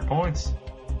 200 points.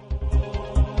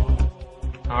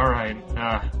 Alright,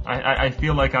 I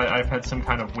feel like I've had some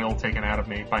kind of will taken out of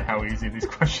me by how easy these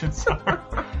questions are.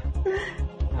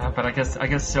 But I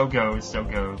guess so goes.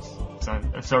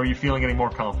 So are you feeling any more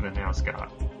confident now,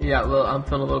 Scott? Yeah, well, I'm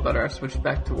feeling a little better. I switched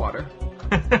back to water.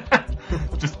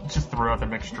 just throw out the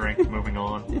mixed drink. Moving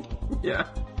on. Yeah.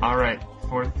 All right,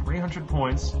 for 300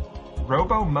 points,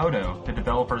 Robomoto, the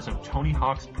developers of Tony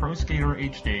Hawk's Pro Skater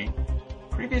HD,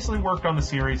 previously worked on the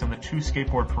series on the 2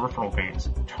 skateboard peripheral games,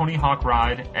 Tony Hawk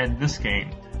Ride and this game.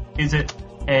 Is it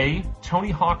A, Tony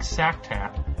Hawk Sack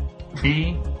Tap,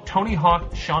 B, Tony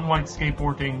Hawk Shaun White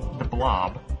Skateboarding The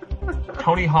Blob,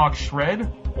 Tony Hawk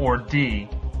Shred, or D,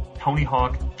 Tony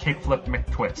Hawk Kickflip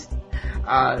McTwist?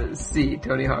 C,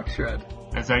 Tony Hawk Shred.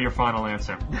 Is that your final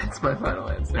answer? That's my final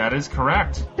answer. That is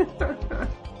correct.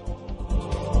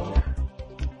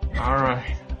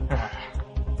 Alright.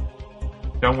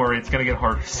 Don't worry, it's gonna get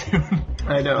harder soon.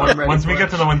 I know. Once we get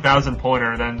to the 1,000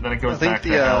 pointer, then it goes back to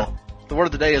hell. The word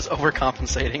of the day is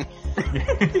overcompensating.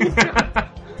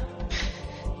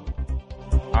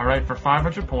 Alright, for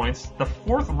 500 points, the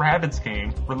 4th Rabbids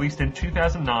game, released in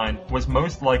 2009, was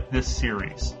most like this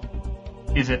series.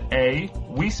 Is it A,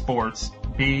 Wii Sports,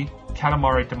 B,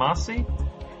 Katamari Damacy,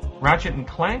 Ratchet and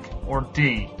Clank, or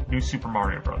D, New Super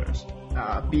Mario Bros.?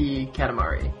 B,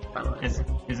 Katamari. Final answer.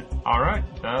 Is it? Alright,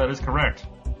 that is correct.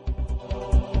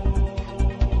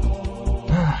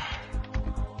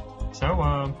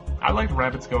 So, I liked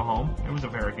Rabbids Go Home. It was a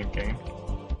very good game.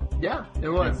 Yeah, it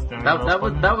was.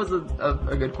 That was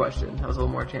a good question. That was a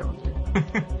little more challenging.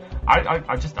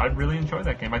 I really enjoyed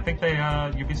that game. I think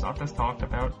Ubisoft has talked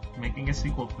about making a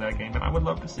sequel to that game, and I would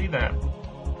love to see that.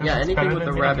 Yeah, anything with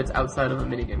the rabbits outside of a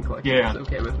minigame collection is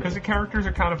okay with me. Because the characters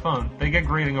are kind of fun. They get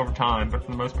grading over time, but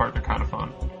for the most part, they're kind of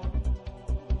fun.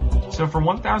 So for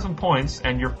 1,000 points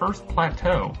and your first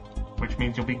plateau, which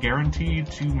means you'll be guaranteed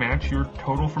to match your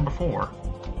total from before,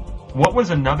 what was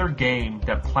another game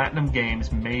that Platinum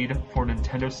Games made for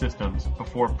Nintendo systems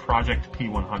before Project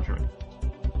P100?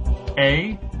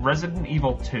 A, Resident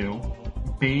Evil 2,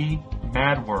 B,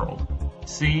 Mad World,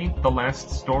 C, The Last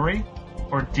Story,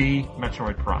 or D,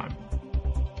 Metroid Prime?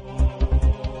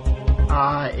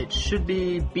 It should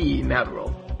be B, Mad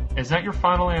World. Is that your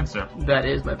final answer? That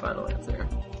is my final answer.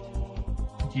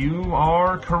 You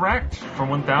are correct. For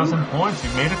 1,000 points, you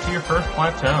made it to your first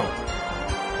plateau.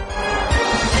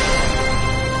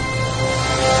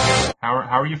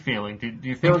 How are you feeling? Do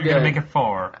you think you're going to make it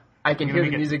far? I can hear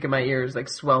the music in my ears like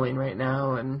swelling right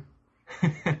now and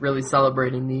really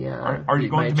celebrating the Are you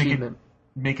going to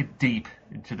make it deep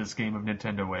into this game of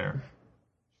Nintendo-ware?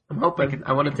 I'm hoping.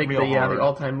 I want to take the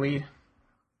all-time lead.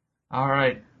 All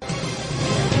right.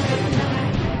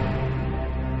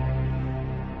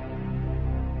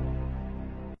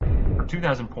 For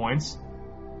 2,000 points,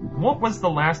 what was the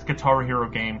last Guitar Hero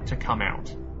game to come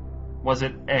out? Was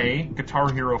it A,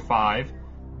 Guitar Hero 5,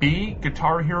 B,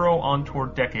 Guitar Hero On Tour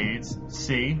Decades,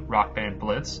 C, Rock Band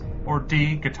Blitz, or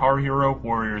D, Guitar Hero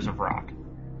Warriors of Rock?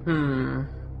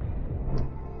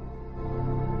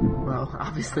 Well,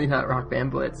 obviously not Rock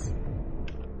Band Blitz.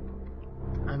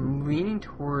 I'm leaning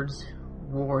towards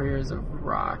Warriors of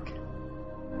Rock.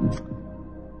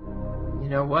 You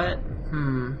know what?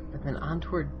 But then On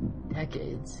Tour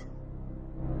Decades.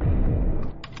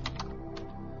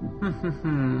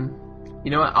 You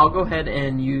know what? I'll go ahead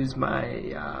and use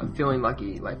my Feeling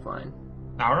Lucky lifeline.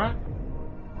 Alright.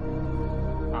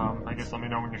 I guess let me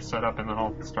know when you're set up and then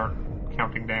I'll start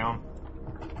counting down.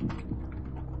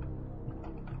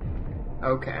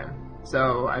 Okay.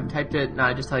 So I've typed it. Now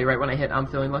I just tell you right when I hit I'm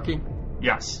Feeling Lucky?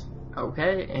 Yes.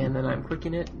 Okay, and then I'm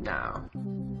clicking it now.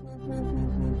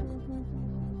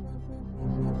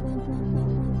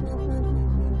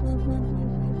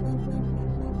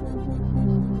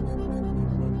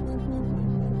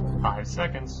 Five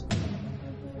seconds.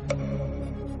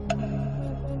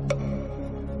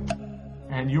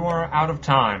 And you are out of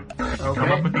time. Okay.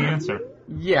 Come up with the answer.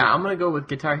 Yeah, I'm gonna go with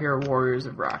Guitar Hero Warriors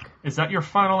of Rock. Is that your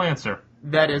final answer?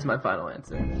 That is my final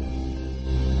answer.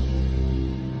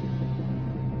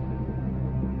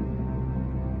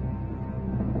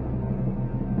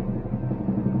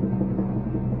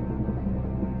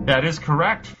 That is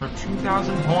correct for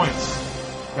 2,000 points.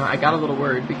 No, I got a little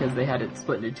worried because they had it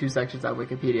split into two sections on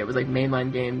Wikipedia. It was like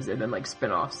mainline games and then like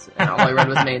spin-offs. And all I read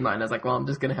was mainline. I was like, well, I'm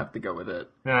just gonna have to go with it.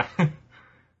 Yeah.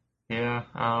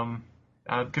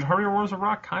 Guitar Hero Warriors of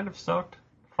Rock kind of sucked.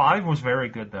 5 was very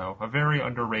good though. A very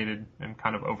underrated and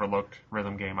kind of overlooked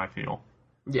rhythm game, I feel.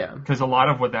 Yeah. Because a lot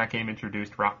of what that game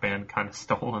introduced, Rock Band kind of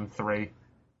stole in 3.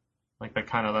 Like that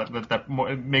kind of that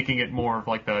making it more of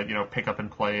like the pick up and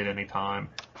play at any time.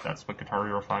 That's what Guitar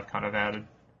Hero 5 kind of added.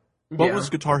 What was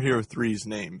Guitar Hero 3's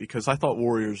name? Because I thought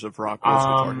Warriors of Rock was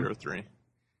Guitar Hero 3.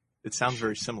 It sounds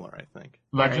very similar, I think.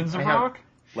 Legends of Rock?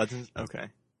 Legends? Okay.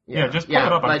 Yeah, just pull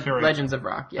it up, I'm curious. Legends of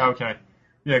Rock, yeah. Okay.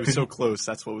 Yeah, it was so close,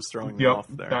 that's what was throwing me off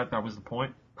there. That was the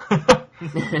point.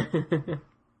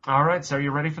 All right, so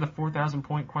you're ready for the 4,000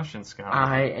 point question, Scott?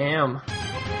 I am.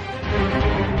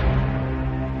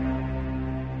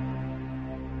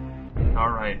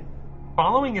 All right.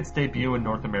 Following its debut in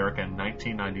North America in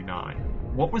 1999,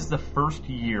 what was the first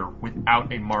year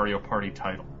without a Mario Party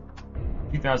title?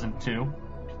 2002,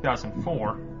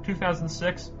 2004,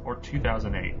 2006, or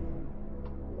 2008?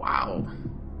 Wow.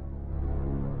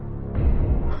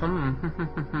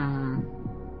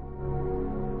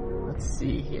 Let's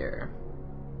see here.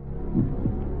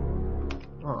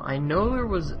 Well, I know there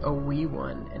was a Wii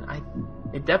one, and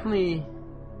it definitely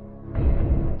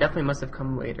must have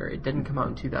come later. It didn't come out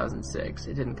in 2006.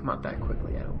 It didn't come out that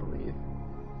quickly, I don't believe.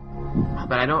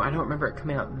 But I don't remember it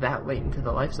coming out that late into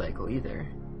the life cycle either.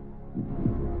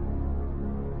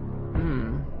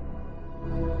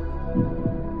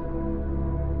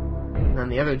 And then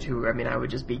the other two, I mean, I would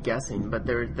just be guessing, but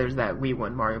there's that Wii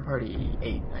one, Mario Party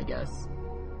 8, I guess.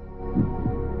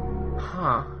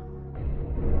 Huh.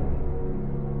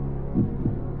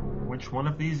 Which one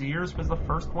of these years was the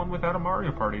first one without a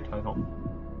Mario Party title?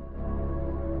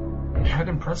 It had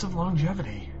impressive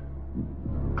longevity.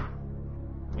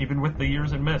 Even with the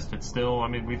years it missed, it's still, I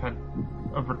mean, we've had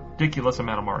a ridiculous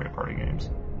amount of Mario Party games.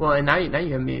 Well, and now you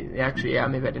have me, actually, yeah,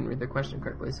 maybe I didn't read the question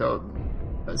correctly, so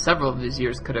several of these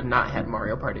years could have not had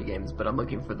Mario Party games, but I'm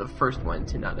looking for the first one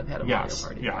to not have had a Mario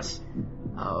Party game. Yes.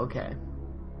 Oh, okay.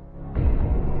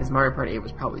 Because Mario Party 8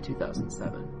 was probably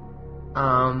 2007.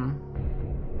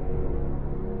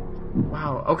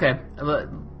 Wow, okay.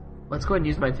 Let's go ahead and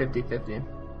use my 50-50.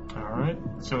 Alright,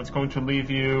 so it's going to leave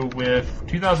you with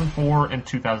 2004 and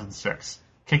 2006,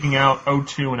 kicking out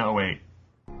 02 and 08.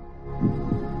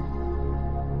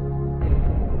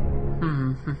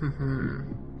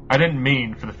 I didn't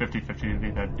mean for the 50-50 to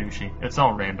be that douchey. It's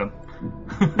all random.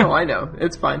 No, I know.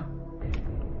 It's fine.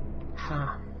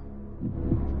 Huh.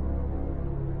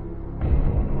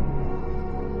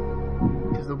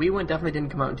 Because the Wii one definitely didn't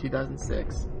come out in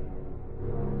 2006.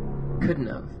 Couldn't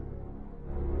have.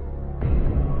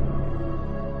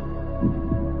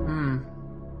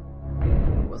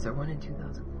 Was there one in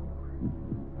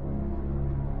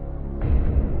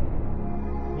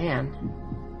 2004? Man.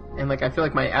 And I feel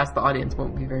like my Ask the Audience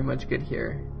won't be very much good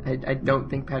here. I don't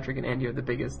think Patrick and Andy are the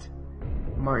biggest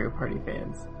Mario Party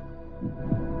fans.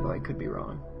 Well, I could be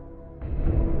wrong.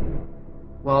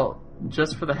 Well,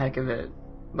 just for the heck of it,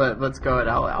 let's go and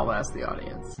I'll ask the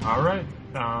audience. Alright.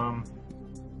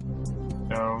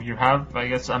 So you have, I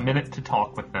guess, a minute to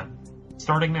talk with them.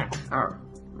 Starting now.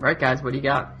 Alright, guys, what do you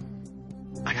got?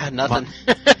 I got nothing.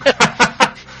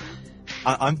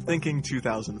 I'm thinking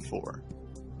 2004.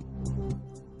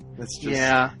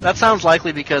 Yeah, that sounds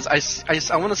likely because I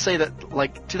want to say that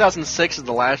 2006 is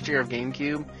the last year of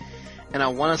GameCube, and I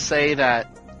want to say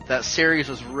that series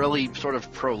was really sort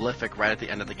of prolific right at the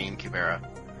end of the GameCube era.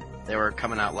 They were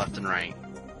coming out left and right,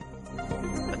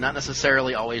 but not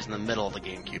necessarily always in the middle of the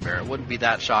GameCube era. It wouldn't be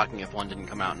that shocking if one didn't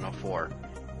come out in 04.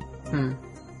 I'm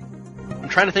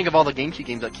trying to think of all the GameCube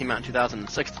games that came out in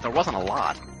 2006. There wasn't a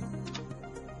lot.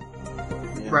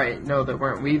 Yeah. Right, no, there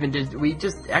weren't. We just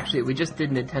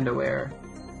did Nintendo Air.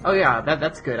 Oh yeah,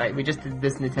 that's good. We just did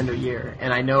this Nintendo year,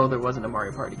 and I know there wasn't a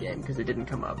Mario Party game because it didn't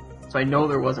come up. So I know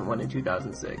there wasn't one in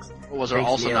 2006. Was there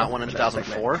also not one in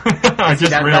 2004? I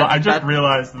just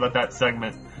realized that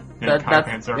segment kind of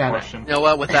answered our question. You know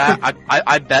what? With that,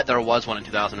 I bet there was one in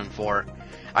 2004.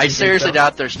 I seriously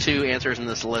doubt there's two answers in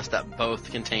this list that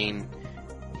both contain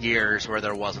years where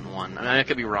there wasn't one. I mean, I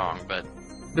could be wrong, but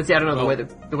see, I don't know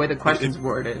the way the question's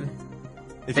worded.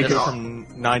 If you go from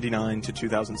 99 to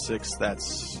 2006,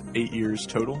 that's 8 years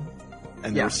total,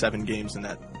 and there were 7 games in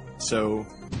that. So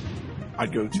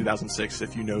I'd go 2006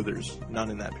 if you know there's none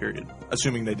in that period,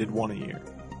 assuming they did one a year.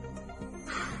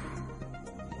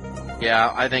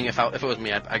 Yeah, I think if it was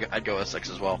me, I'd go with 6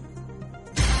 as well.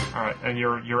 All right, and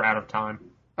you're out of time.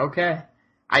 Okay.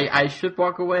 I should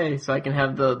walk away so I can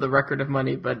have the record of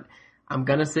money, but I'm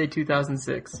gonna say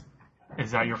 2006.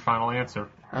 Is that your final answer?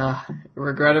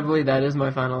 Regrettably, that is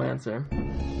my final answer.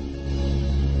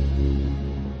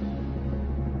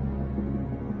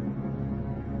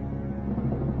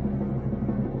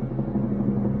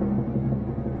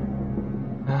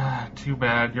 Too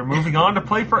bad. You're moving on to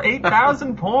play for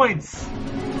 8,000 points.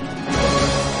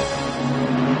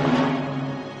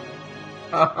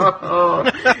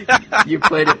 You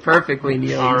played it perfectly,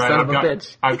 Neil. All right, son of a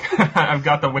bitch. I've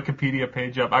got the Wikipedia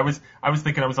page up. I was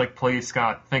thinking, please,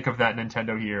 Scott, think of that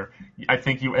Nintendo year. I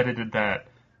think you edited that.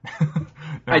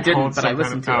 I didn't, but I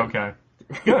listened to it. Okay,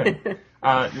 good.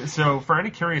 So for any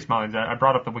curious minds, I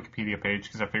brought up the Wikipedia page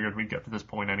because I figured we'd get to this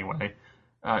point anyway.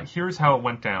 Here's how it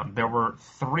went down. There were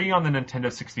 3 on the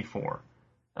Nintendo 64,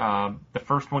 The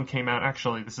first one came out,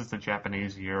 actually, this is the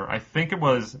Japanese year. I think it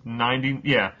was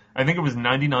 99,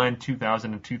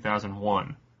 2000, and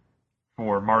 2001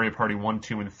 for Mario Party 1,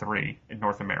 2, and 3 in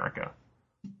North America.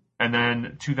 And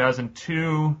then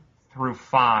 2002 through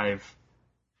 5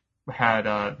 had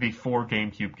the 4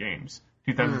 GameCube games.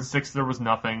 2006 there was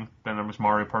nothing. Then there was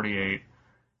Mario Party 8.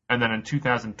 And then in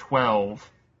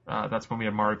 2012, that's when we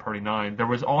had Mario Party 9. There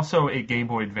was also a Game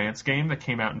Boy Advance game that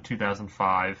came out in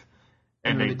 2005.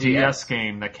 And a DS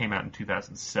game that came out in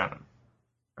 2007.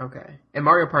 Okay. And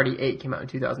Mario Party 8 came out in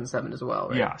 2007 as well,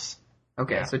 right? Yes.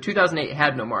 Okay, yeah. So 2008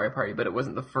 had no Mario Party, but it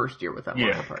wasn't the first year without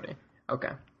Mario Party.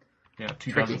 Okay. Yeah,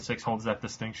 2006 holds that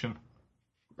distinction.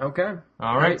 Okay.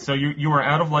 All right, so you are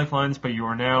out of lifelines, but you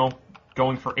are now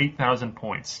going for 8,000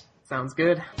 points. Sounds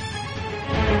good.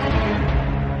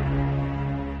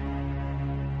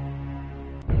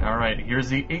 All right, here's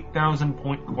the 8,000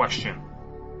 point question.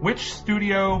 Which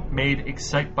studio made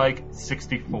Excitebike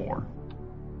 64?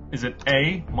 Is it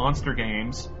A, Monster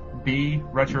Games, B,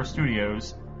 Retro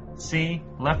Studios, C,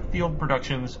 Left Field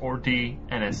Productions, or D,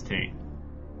 NST?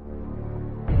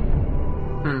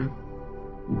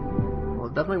 Well,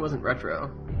 it definitely wasn't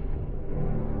Retro.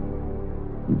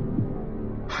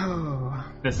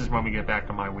 This is when we get back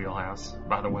to my wheelhouse,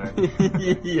 by the way.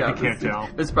 Yeah, I can't tell.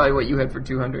 This is probably what you had for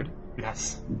 200.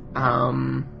 Yes.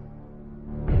 I'm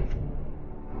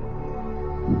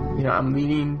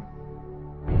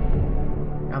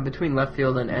between Left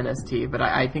Field and NST, but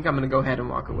I think I'm going to go ahead and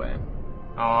walk away.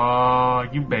 Oh,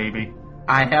 you baby.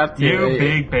 I have to. You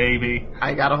big baby.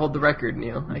 I gotta hold the record,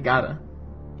 Neil. I gotta.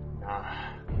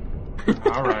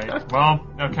 All right. Well,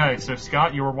 okay, so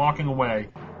Scott, you were walking away.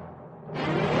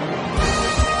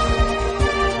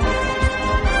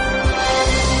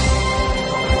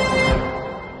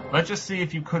 Let's just see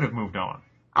if you could have moved on.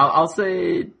 I'll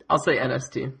say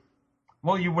NST.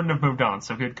 Well, you wouldn't have moved on,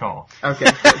 so good call. Okay.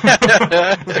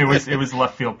 It was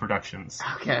Left Field Productions.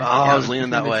 Okay. Oh, I was leaning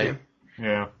that way.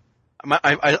 Yeah.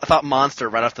 I thought Monster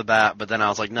right off the bat, but then I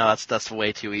was like, no, that's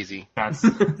way too easy. I'm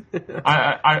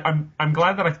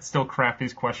glad that I can still craft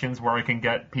these questions where I can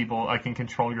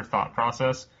control your thought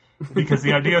process. Because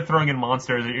the idea of throwing in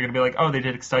Monster is that you're going to be like, oh, they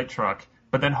did Excite Truck.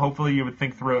 But then hopefully you would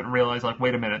think through it and realize, like,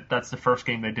 wait a minute, that's the first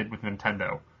game they did with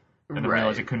Nintendo. And then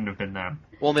realize it couldn't have been them.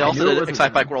 Well, they also did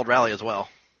Excitebike World Rally as well.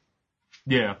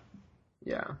 Yeah.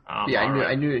 Yeah.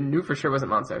 I knew for sure it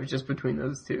wasn't Monster. I was just between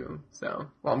those two. So,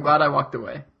 well, I'm glad I walked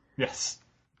away. Yes.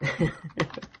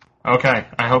 Okay,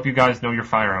 I hope you guys know your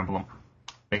Fire Emblem.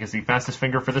 Because the fastest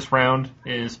finger for this round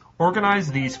is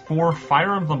organize these 4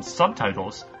 Fire Emblem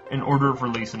subtitles in order of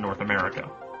release in North America.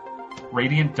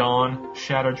 Radiant Dawn,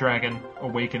 Shadow Dragon,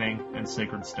 Awakening, and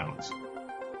Sacred Stones.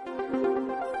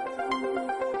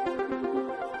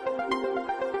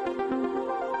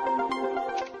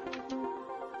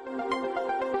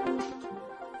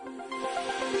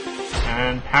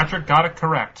 And Patrick got it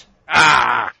correct.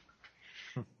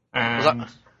 And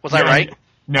was I right?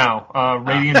 No.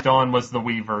 Radiant Dawn was the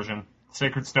Wii version.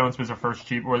 Sacred Stones was the first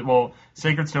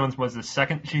Sacred Stones was the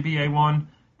second GBA one.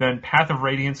 Then Path of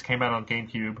Radiance came out on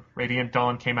GameCube. Radiant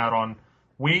Dawn came out on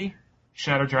Wii.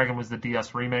 Shadow Dragon was the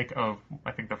DS remake of,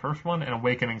 I think, the first one. And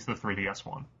Awakening's the 3DS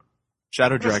one.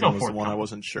 Shadow Dragon was the one I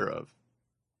wasn't sure of.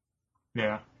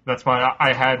 Yeah. That's why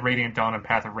I had Radiant Dawn and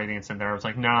Path of Radiance in there. I was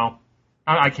like, no,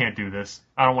 I can't do this.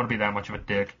 I don't want to be that much of a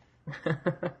dick.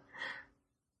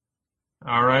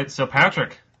 All right, so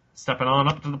Patrick, stepping on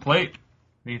up to the plate.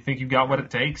 Do you think you got what it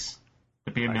takes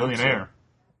to be a millionaire?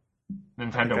 So.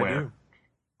 Nintendo-ware.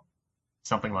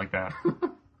 Something like that.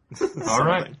 All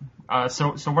right.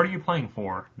 So what are you playing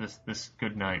for this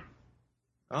good night?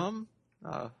 I'll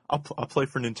play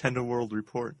for Nintendo World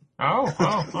Report. Oh,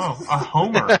 a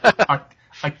homer,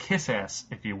 a kiss ass,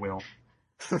 if you will.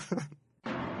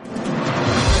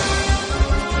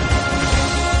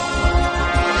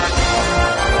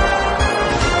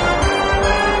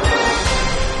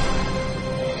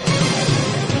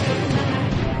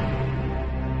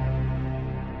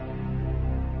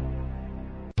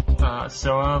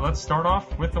 So let's start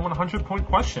off with the 100-point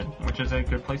question, which is a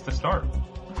good place to start.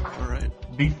 All right.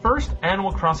 The first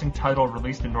Animal Crossing title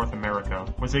released in North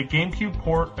America was a GameCube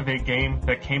port of a game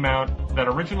that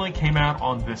originally came out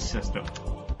on this system.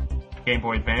 Game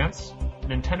Boy Advance,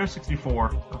 Nintendo 64,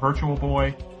 Virtual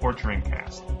Boy, or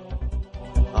Dreamcast.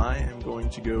 I am going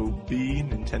to go B,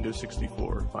 Nintendo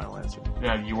 64. Final answer.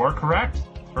 Yeah, you are correct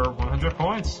for 100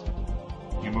 points.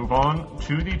 You move on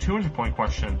to the 200-point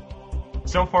question.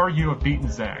 So far, you have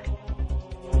beaten Zach.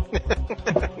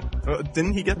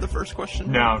 Didn't he get the first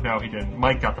question? No, he didn't.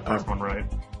 Mike got the first one right.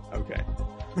 Okay.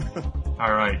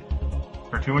 All right.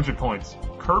 For 200 points,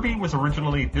 Kirby was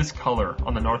originally this color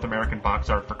on the North American box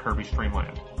art for Kirby's Dream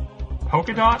Land.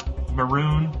 Polka dot,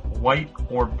 maroon, white,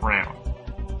 or brown?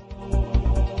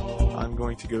 I'm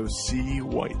going to go C,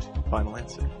 white. Final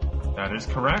answer. That is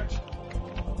correct.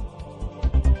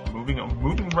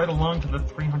 Moving right along to the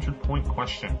 300-point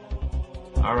question.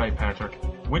 Alright, Patrick.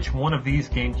 Which one of these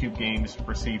GameCube games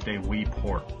received a Wii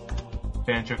port?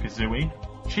 Banjo-Kazooie,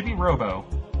 Chibi-Robo,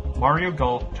 Mario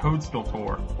Golf Toadstool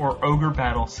Tour, or Ogre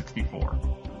Battle 64?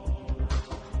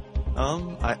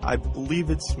 I believe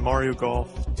it's Mario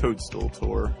Golf Toadstool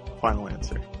Tour. Final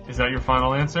answer. Is that your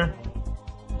final answer?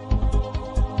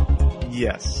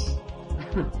 Yes.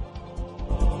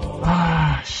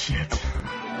 Shit.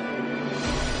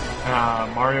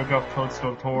 Mario Golf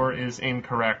Toadstool Tour is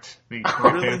incorrect. The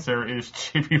correct answer is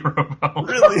Chibi-Robo.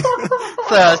 Really?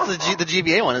 It's the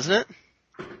GBA one, isn't it?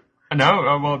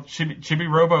 No, well,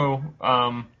 Chibi-Robo,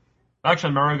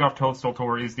 actually Mario Golf Toadstool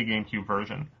Tour is the GameCube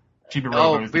version.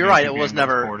 Chibi-Robo is the you're GameCube right, game it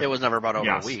was never brought over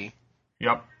to Wii.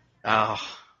 Yep. Oh,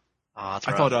 that's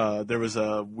I rough. thought there was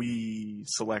a Wii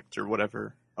Select or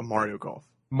whatever, a Mario Golf.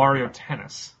 Mario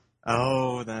Tennis.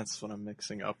 Oh, that's what I'm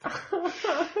mixing up.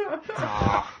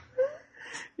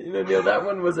 You know, Neil, that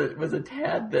one was a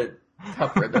tad bit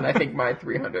tougher than I think my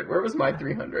 300. Where was my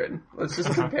 300? Let's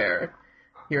just compare.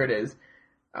 Here it is.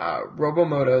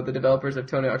 Robomoto, the developers of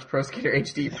Tony Hawk's Pro Skater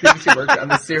HD, previously worked on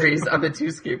the series on the two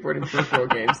skateboarding peripheral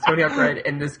games, Tony Hawk Ride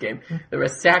and this game. There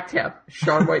was Sack Tap,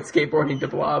 Shaun White skateboarding to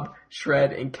Blob,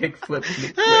 Shred, and Kickflip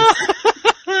Twist.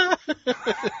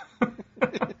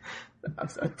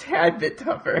 That's a tad bit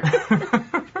tougher.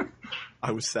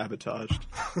 I was sabotaged.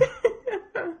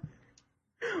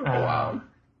 Wow.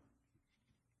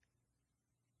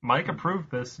 Mike approved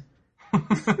this.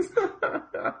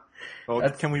 Well,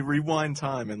 can we rewind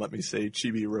time and let me say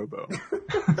Chibi-Robo?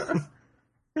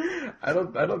 I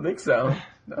don't think so.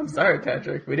 I'm sorry,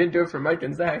 Patrick. We didn't do it for Mike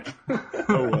and Zach.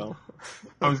 Oh well.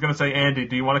 I was gonna say, Andy,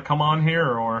 do you want to come on here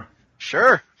or?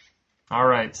 Sure.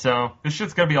 Alright, so this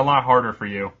shit's gonna be a lot harder for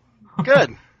you.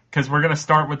 Good. Because we're gonna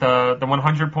start with the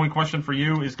 100-point question for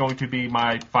you is going to be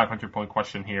my 500-point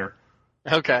question here.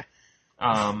 Okay.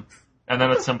 And then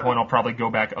at some point I'll probably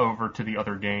go back over to the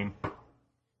other game.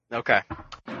 Okay.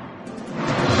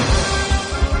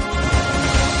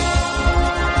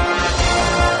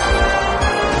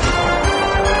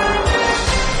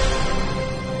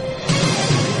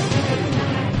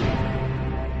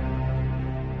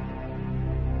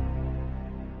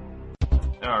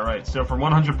 Alright, so for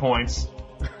 100 points,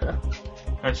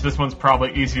 actually this one's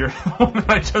probably easier than the one that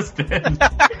I just did.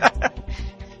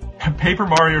 Paper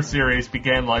Mario series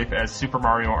began life as Super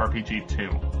Mario RPG 2.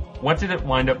 What did it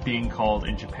wind up being called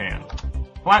in Japan?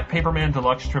 Flat Paperman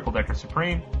Deluxe Triple Decker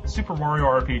Supreme, Super Mario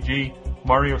RPG,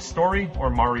 Mario Story, or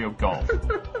Mario Golf?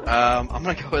 I'm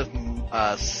gonna go with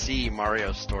C,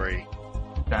 Mario Story.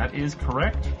 That is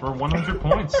correct for 100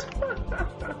 points.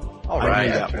 Alright. I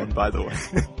knew that one, by the way.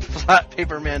 Flat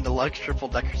Paperman Deluxe Triple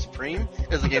Decker Supreme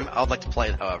is a game I would like to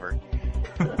play, however.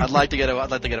 I'd like to get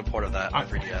a port of that on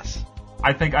 3DS.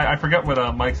 I think I forget what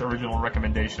Mike's original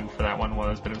recommendation for that one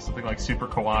was, but it was something like Super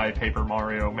Kawaii Paper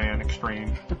Mario Man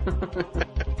Extreme.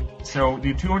 So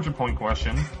the 200-point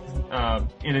question: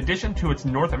 in addition to its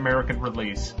North American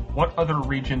release, what other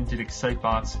region did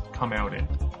Excitebots come out in?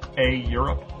 A.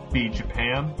 Europe, B.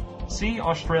 Japan, C.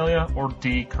 Australia, or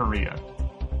D. Korea?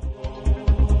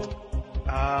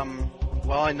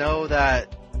 Well, I know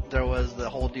that there was the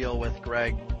whole deal with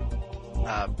Greg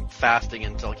fasting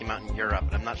until it came out in Europe,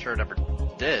 and I'm not sure it ever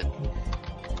did.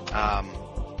 I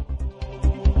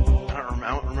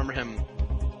don't remember him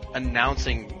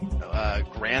announcing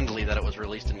grandly that it was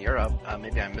released in Europe.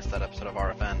 Maybe I missed that episode of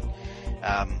RFN.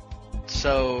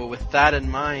 So with that in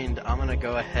mind, I'm gonna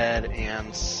go ahead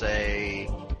and say,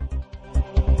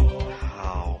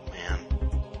 oh man,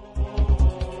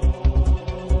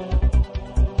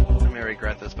 I may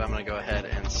regret this, but I'm gonna go ahead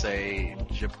and say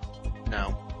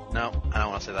No, I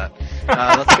don't want to say that.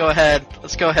 Let's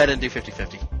go ahead and do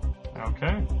 50-50.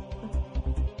 Okay.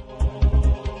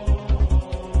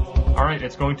 Alright,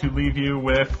 it's going to leave you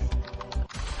with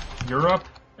Europe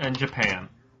and Japan.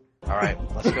 Alright,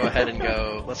 let's go ahead and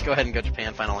go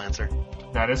Japan, final answer.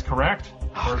 That is correct.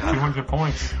 For 200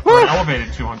 points. For an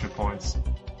elevated 200 points.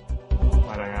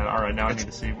 Alright, now I need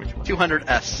to see which one.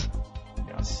 200S.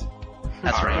 Yes.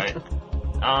 That's right.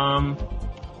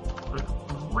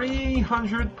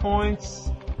 300 points.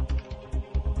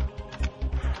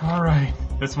 Alright.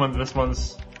 This one's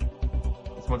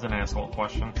an asshole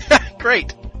question.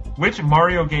 Great. Which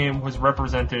Mario game was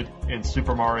represented in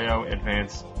Super Mario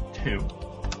Advance 2?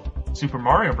 Super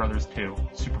Mario Bros. 2,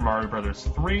 Super Mario Bros.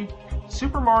 3,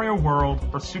 Super Mario World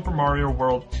or Super Mario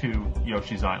World 2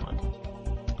 Yoshi's Island?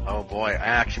 Oh boy, I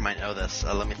actually might know this.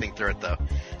 Let me think through it though.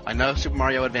 I know Super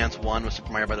Mario Advance 1 was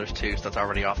Super Mario Bros. 2, so that's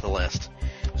already off the list.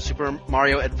 Super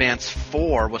Mario Advance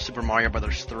 4 was Super Mario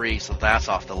Bros. 3, so that's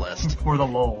off the list. For the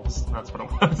lulz, that's what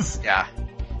it was. Yeah.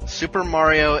 Super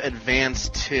Mario Advance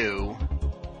 2,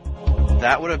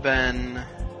 that would have been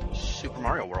Super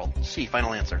Mario World. C,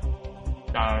 final answer.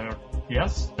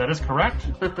 Yes, that is correct.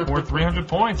 For 300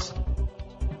 points.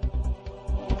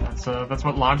 That's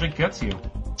what logic gets you.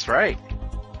 That's right.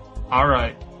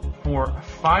 Alright, for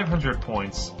 500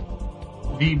 points,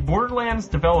 the Borderlands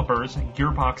developers,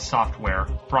 Gearbox Software,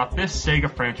 brought this Sega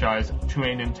franchise to a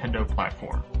Nintendo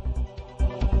platform.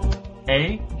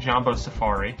 A. Jambo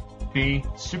Safari, B.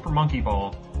 Super Monkey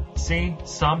Ball, C.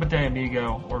 Samba de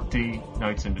Amigo, or D.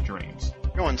 Nights into Dreams.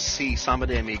 Going C, Samba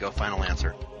de Amigo, final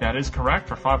answer. That is correct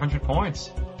for 500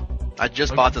 points. I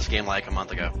just bought this game like a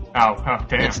month ago. Oh,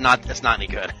 damn. It's not any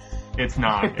good. It's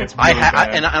not. It's really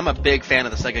bad. And I'm a big fan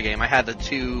of the Sega game. I had the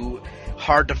 2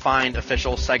 hard-to-find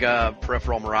official Sega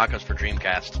peripheral maracas for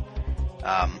Dreamcast.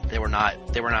 They were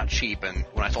not cheap, and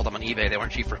when I sold them on eBay, they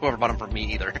weren't cheap for whoever bought them from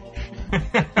me either.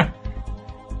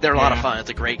 They're a lot of fun. It's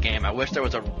a great game. I wish there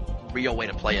was a real way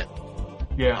to play it.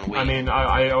 Yeah, I mean,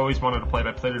 I always wanted to play it.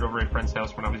 I played it over at a friend's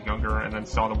house when I was younger, and then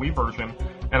saw the Wii version,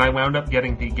 and I wound up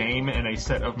getting the game and a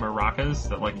set of maracas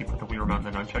that, like, you put the Wii remote and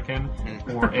the nunchuck in,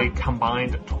 for a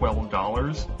combined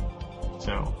 $12.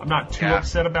 So, I'm not too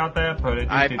upset about that, but it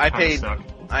kind of suck.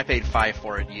 I paid $5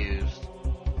 for it used.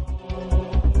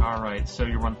 Alright, so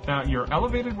your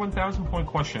elevated 1,000 point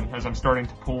question, as I'm starting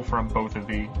to pull from both of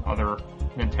the other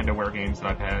NintendoWare games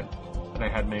that I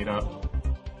had made up.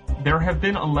 There have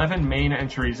been 11 main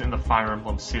entries in the Fire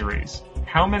Emblem series.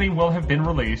 How many will have been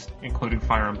released, including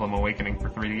Fire Emblem Awakening for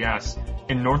 3DS,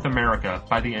 in North America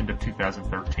by the end of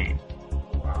 2013?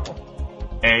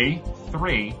 A.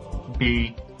 3,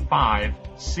 B. 5,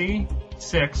 C.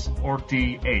 6, or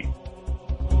D. 8?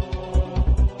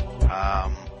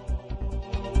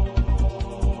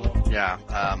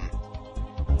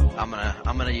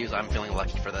 I'm gonna use I'm Feeling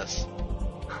Lucky for this.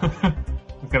 I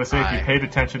was gonna say, if you paid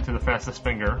attention to the fastest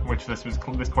finger, which this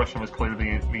question was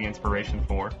clearly the inspiration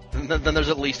for. Then there's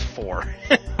at least 4.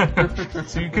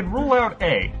 So you could rule out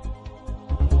A.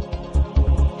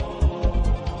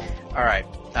 Alright,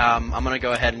 I'm gonna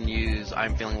go ahead and use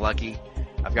I'm Feeling Lucky.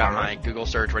 I've got my Google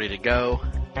search ready to go.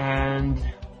 And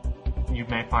you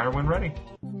may fire when ready.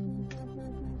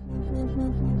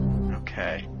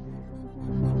 Okay.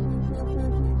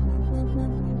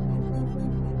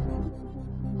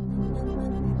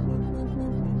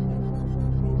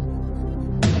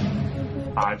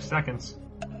 Five seconds.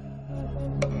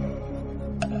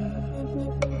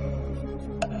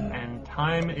 And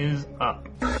time is up.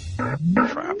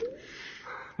 Crap.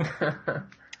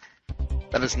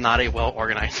 That is not a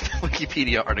well-organized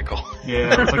Wikipedia article.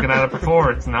 Yeah, I was looking at it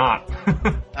before. It's not.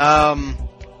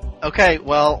 Okay,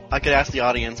 well, I could ask the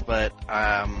audience, but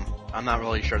I'm not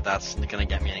really sure that's going to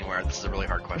get me anywhere. This is a really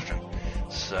hard question.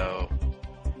 So...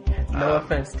 No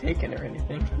offense taken or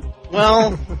anything.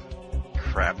 Well...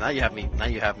 Crap, now you have me...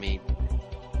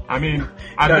 I mean,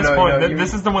 at this point,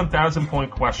 this is the 1,000 point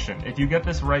question. If you get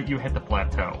this right, you hit the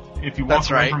plateau. If you walk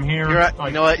away from here...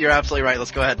 You know what, you're absolutely right.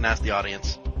 Let's go ahead and ask the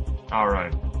audience.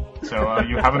 Alright. So,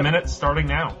 you have a minute starting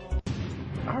now.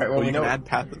 Alright, well you can add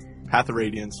Path of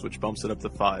Radiance, which bumps it up to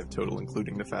 5 total,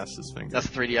 including the fastest finger. That's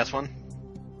the 3DS one?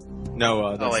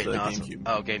 No, that's the GameCube.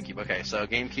 GameCube. Okay, so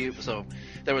GameCube. So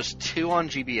there was 2 on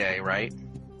GBA, right?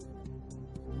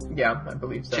 Yeah, I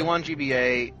believe so. 2 on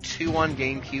GBA, 2 on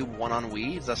GameCube, 1 on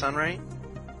Wii. Does that sound right?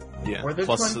 Yeah.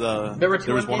 Plus, there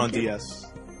was one on DS.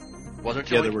 Was there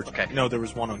 2? Yeah, there were. Okay. No, there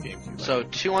was 1 on GameCube. So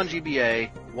 2 on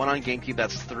GBA, 1 on GameCube.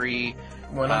 That's 3.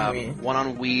 1 on Wii. 1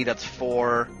 on Wii. That's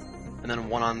 4. And then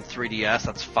 1 on 3DS.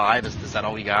 That's 5. Is that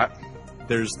all we got?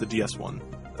 There's the DS one.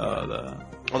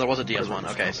 There was a DS one.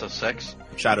 Okay, so 6.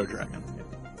 Shadow Dragon.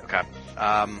 Yeah. Okay.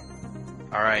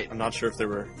 All right. I'm not sure if there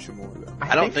were 2 more though.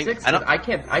 I can't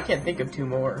think of 2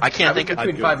 more. I can't think of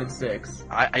between 5 and 6.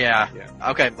 Yeah.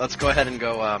 Okay, let's go ahead and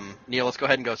go. Neil, let's go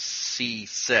ahead and go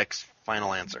C6.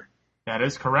 Final answer. That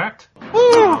is correct.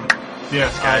 Woo!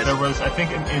 Yes, there was. I think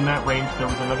in that range there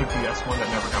was another DS one that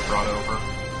never got brought over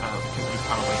because it was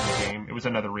kind of late in the game. It was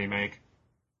another remake.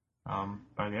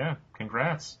 But yeah,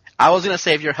 congrats. I was gonna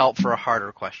save your help for a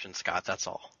harder question, Scott. That's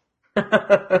all.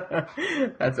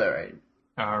 That's all right.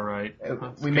 All right.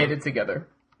 We made it together.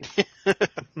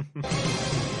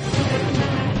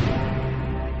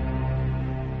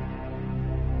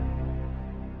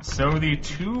 So the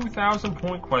 2,000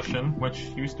 point question, which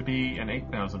used to be an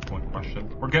 8,000 point question,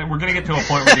 we're gonna get to a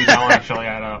point where these all actually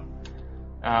add up.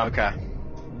 Okay.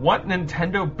 What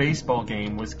Nintendo baseball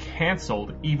game was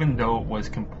canceled even though it was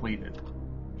completed?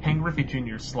 Ken Griffey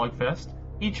Jr.'s Slugfest,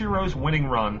 Ichiro's Winning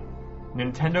Run,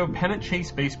 Nintendo Pennant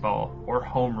Chase Baseball, or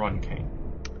Home Run King?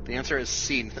 The answer is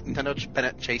C, Nintendo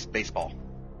Pennant Chase Baseball.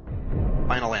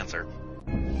 Final answer.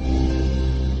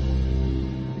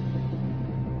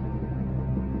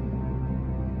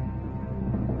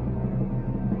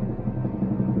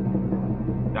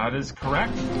 That is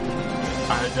correct.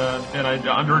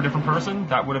 Under a different person,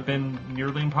 that would have been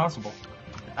nearly impossible.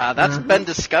 That's been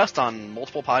discussed on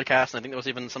multiple podcasts, and I think there was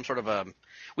even some sort of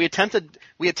we attempted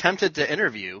to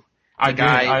interview the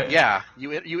guy.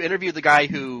 You interviewed the guy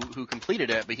who completed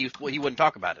it, but he wouldn't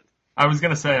talk about it. I was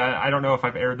gonna say I don't know if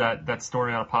I've aired that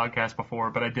story on a podcast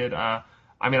before, but I did. I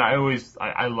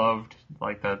loved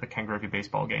like the Ken Griffey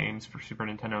baseball games for Super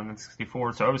Nintendo and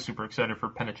N64, so I was super excited for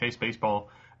Pennant Chase Baseball.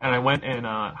 And I went and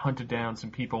hunted down some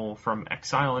people from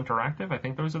Exile Interactive. I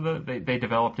think those are they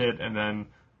developed it, and then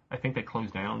I think they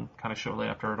closed down kind of shortly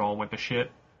after it all went to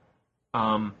shit.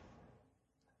 And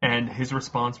his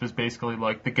response was basically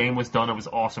like, the game was done, it was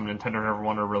awesome, Nintendo never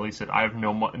wanted to release it. I have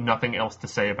nothing else to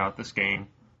say about this game.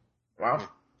 Wow.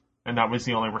 And that was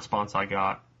the only response I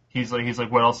got. He's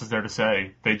like, what else is there to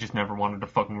say? They just never wanted to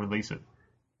fucking release it.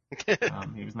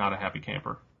 He was not a happy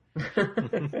camper.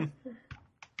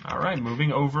 All right,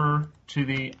 moving over to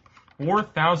the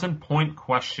 4,000-point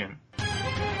question.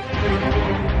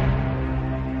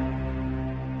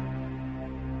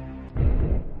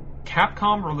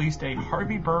 Capcom released a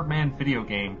Harvey Birdman video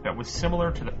game that was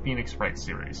similar to the Phoenix Wright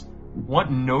series.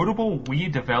 What notable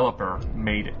Wii developer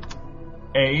made it?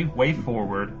 A.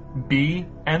 WayForward, B.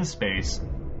 N-Space,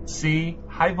 C.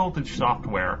 High Voltage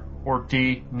Software, or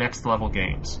D. Next Level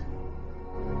Games?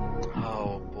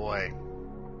 Oh boy.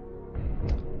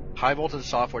 High Voltage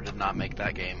Software did not make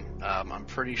that game. I'm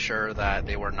pretty sure that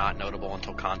they were not notable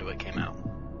until Conduit came out.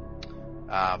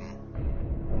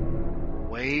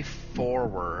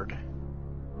 WayForward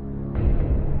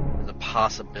is a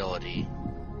possibility.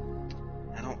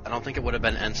 I don't think it would have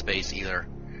been N-Space either.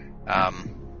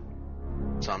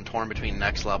 So I'm torn between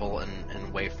Next Level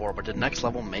and WayForward. But did Next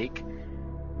Level make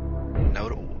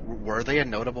were they a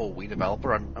notable Wii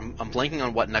developer? I'm blanking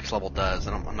on what Next Level does,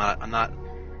 and I'm not.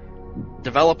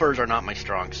 Developers are not my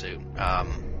strong suit.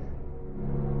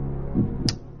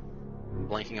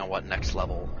 Blanking on what Next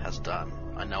Level has done.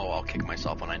 I know I'll kick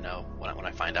myself when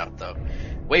I find out though.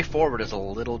 WayForward is a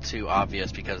little too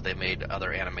obvious because they made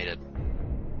other animated.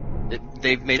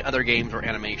 They've made other games where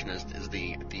animation is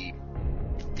the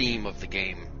theme of the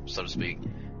game, so to speak.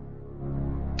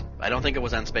 I don't think it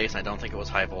was N-Space. I don't think it was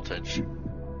High Voltage.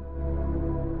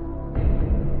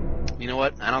 You know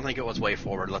what? I don't think it was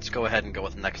WayForward. Let's go ahead and go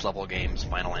with Next Level Games.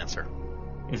 Final answer.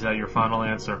 Is that your final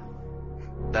answer?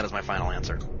 That is my final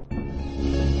answer.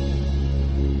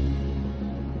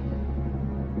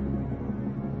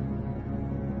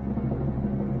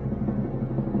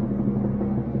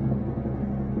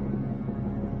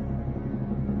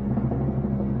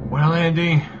 Well,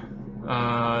 Andy,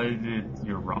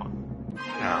 you're wrong.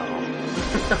 No.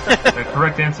 The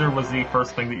correct answer was the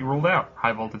first thing that you ruled out,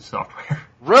 High Voltage Software.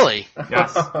 Really?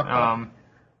 Yes.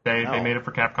 They made it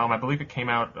for Capcom. I believe it came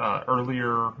out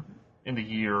earlier in the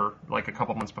year, like a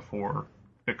couple months before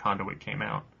the Conduit came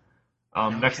out.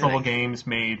 Next Level Games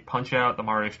made Punch-Out, the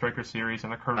Mario Striker series,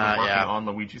 and they're currently working on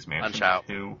Luigi's Mansion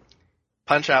 2.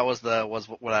 Punch-Out was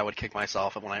what I would kick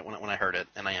myself when I heard it,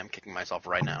 and I am kicking myself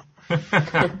right now.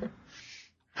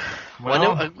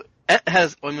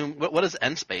 What is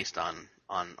N-Space done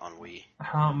on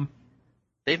Wii?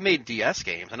 They've made DS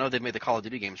games. I know they've made the Call of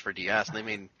Duty games for DS, and they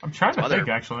made. I'm trying to think.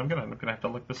 Actually, I'm gonna have to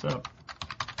look this up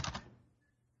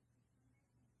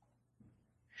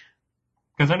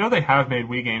because I know they have made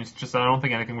Wii games. Just I don't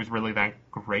think anything was really that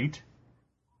great.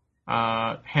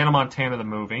 Hannah Montana the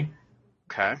movie.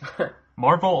 Okay.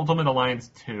 Marvel Ultimate Alliance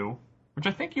 2, which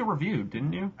I think you reviewed,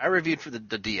 didn't you? I reviewed for the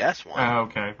DS one.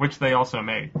 Okay, which they also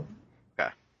made.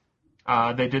 Okay.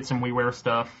 They did some WiiWare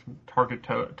stuff, Target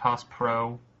Toss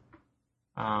Pro,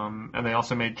 and they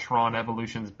also made Tron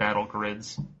Evolution's Battle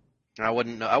Grids. I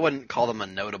wouldn't call them a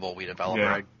notable Wii developer.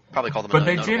 Yeah. I'd probably call them. But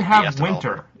they did have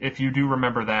Winter, if you do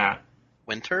remember that.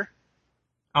 Winter?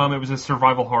 It was a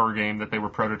survival horror game that they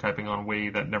were prototyping on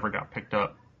Wii that never got picked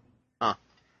up. Huh.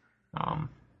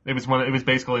 It was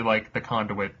basically like the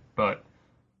Conduit, but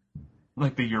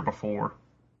like the year before,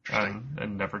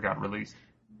 and never got released.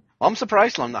 Well, I'm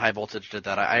surprised on the High Voltage did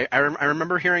that. I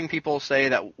remember hearing people say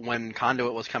that when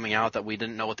Conduit was coming out that we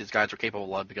didn't know what these guys were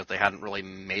capable of because they hadn't really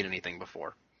made anything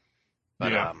before.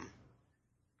 But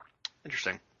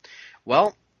interesting.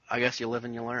 Well, I guess you live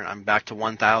and you learn. I'm back to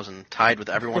 1,000, tied with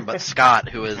everyone but Scott,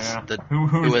 who is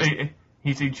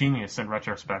he's a genius in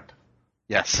retrospect.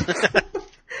 Yes.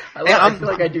 I feel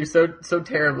like I do so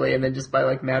terribly, and then just by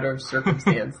like matter of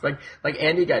circumstance, like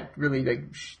Andy got really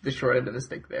like the short end of the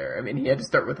stick there. I mean, he had to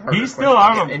start with harder.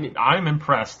 I'm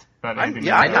impressed.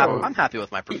 I'm happy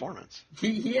with my performance.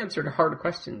 He answered hard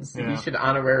questions. Yeah. He should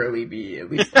honorarily be at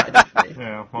least tied with me.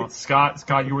 Yeah. Well,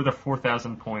 Scott, you were the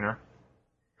 4,000 pointer.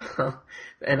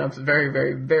 And I'm very,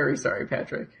 very, very sorry,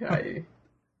 Patrick. I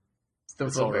still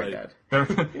feel very bad.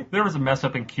 There was a mess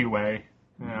up in QA.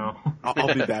 You know.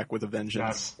 I'll be back with a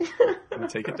vengeance. I'm gonna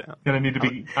take it down.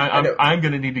 I'm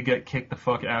gonna need to get kicked the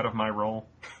fuck out of my role.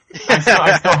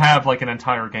 I still have like an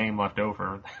entire game left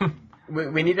over.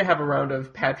 We need to have a round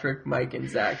of Patrick, Mike, and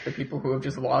Zach, the people who have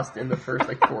just lost in the first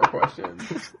like 4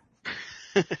 questions.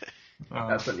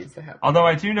 That's what needs to happen. Although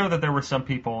I do know that there were some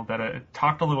people that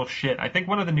talked a little shit. I think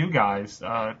one of the new guys,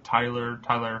 Tyler.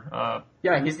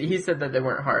 Yeah, he said that they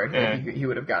weren't hard. Yeah. He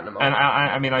would have gotten them all. And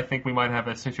I mean, I think we might have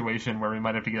a situation where we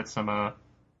might have to get some of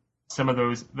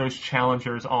those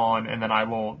challengers on, and then I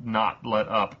will not let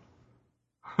up.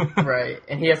 Right,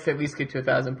 and he has to at least get to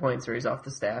 1,000 points, or he's off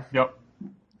the staff. Yep,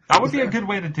 that would be a good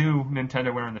way to do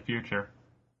NintendoWare in the future.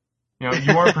 You know,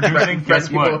 you are producing.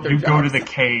 Guess what? You go to the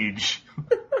cage.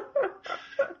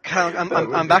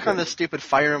 I'm back on this stupid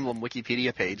Fire Emblem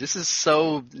Wikipedia page. This is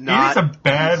so not. It is a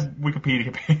bad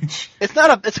Wikipedia page. It's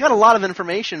got a lot of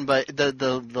information, but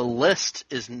the list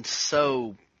is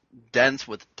so dense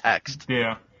with text.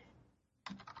 Yeah.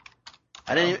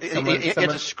 I didn't. You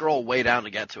have to scroll way down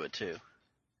to get to it too.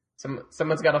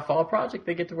 Someone's got a fall project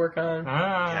they get to work on.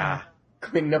 Yeah.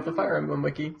 Cleaning up the Fire Emblem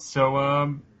wiki.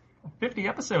 So 50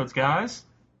 episodes, guys.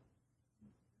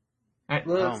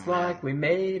 Looks like we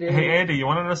made it. Hey, Andy, you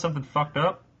want to know something fucked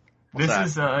up? What's that?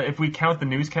 This is, if we count the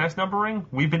newscast numbering,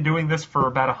 we've been doing this for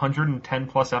about 110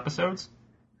 plus episodes.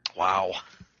 Wow.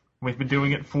 We've been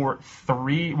doing it for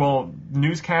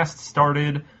newscast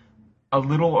started a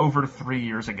little over 3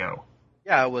 years ago.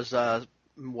 Yeah, it was,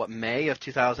 May of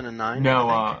 2009?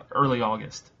 No, early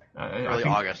August.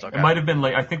 August, okay. It might have been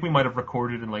late. I think we might have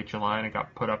recorded in late July and it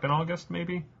got put up in August,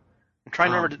 maybe. I'm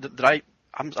trying to remember, did I...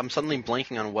 I'm suddenly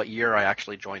blanking on what year I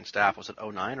actually joined staff. Was it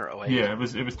 09 or 08? Yeah, it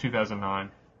was 2009.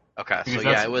 Okay, because so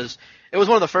yeah, it was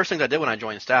one of the first things I did when I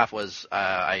joined staff was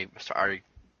I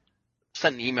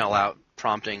sent an email out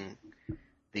prompting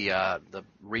the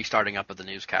restarting up of the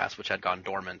newscast, which had gone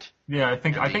dormant. Yeah, I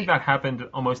think that happened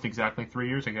almost exactly 3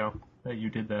 years ago that you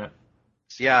did that.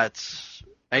 Yeah,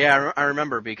 I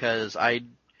remember because I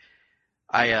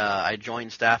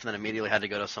joined staff and then immediately had to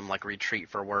go to some like retreat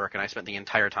for work, and I spent the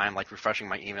entire time like refreshing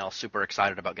my email, super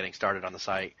excited about getting started on the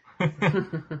site.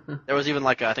 There was even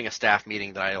like I think a staff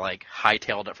meeting that I like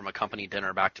hightailed it from a company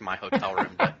dinner back to my hotel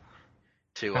room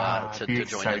to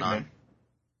join in on.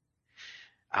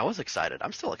 I was excited.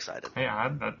 I'm still excited.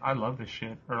 Yeah, I love this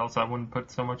shit, or else I wouldn't put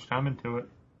so much time into it.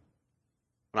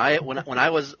 When I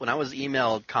was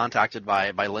emailed, contacted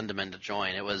by Lindemann to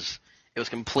join, it was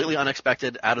completely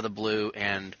unexpected, out of the blue,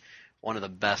 and one of the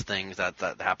best things that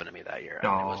happened to me that year. I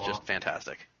mean, it was just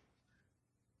fantastic.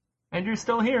 And you're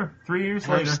still here, 3 years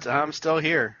later. I'm still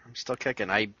here. I'm still kicking.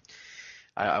 I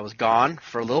was gone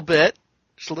for a little bit,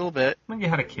 just a little bit. Well, you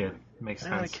had a kid. It makes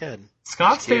sense. I had a kid.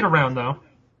 Scott stayed around though.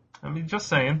 I mean, just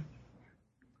saying.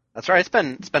 That's right. It's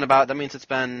been about. That means it's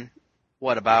been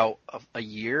what, about a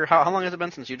year? How long has it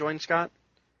been since you joined, Scott?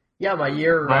 Yeah, my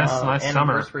year last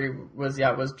anniversary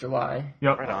summer. was July.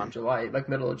 Yep. Right on. July, like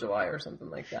middle of July or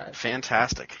something like that.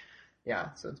 Fantastic.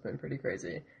 Yeah, so it's been pretty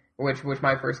crazy. Which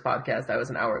my first podcast I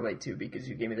was an hour late to because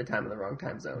you gave me the time in the wrong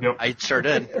time zone. Yep. I sure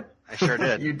did.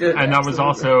 You did. And that was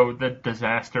also the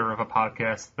disaster of a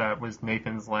podcast that was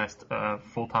Nathan's last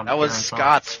full-time. That was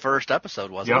Scott's first episode,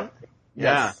 wasn't it?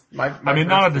 Yes. Yeah. I mean,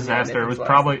 not a disaster. It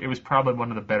was probably one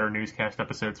of the better newscast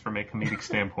episodes from a comedic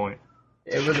standpoint.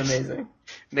 It was amazing.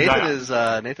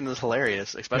 Nathan is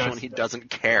hilarious, especially when he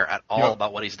doesn't care at all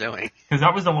about what he's doing. Because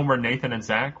that was the one where Nathan and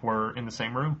Zach were in the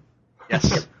same room.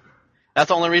 Yes. That's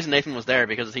the only reason Nathan was there,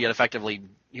 because he was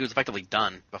effectively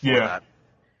done before that.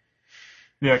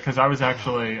 Yeah, because I was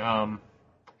actually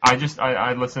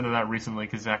I listened to that recently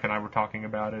because Zach and I were talking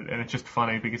about it, and it's just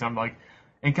funny because I'm like,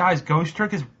 and guys, Ghost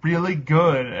Trick is really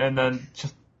good, and then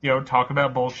just talk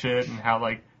about bullshit and how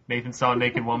like Nathan saw a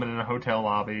naked woman in a hotel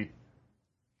lobby.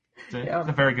 It's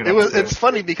a very good episode. It's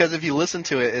funny because if you listen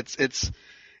to it,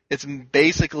 It's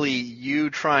basically you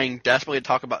trying desperately to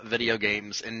talk about video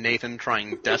games and Nathan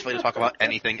trying desperately to talk about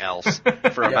anything else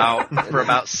for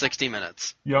about 60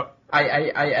 minutes. Yep.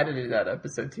 I edited that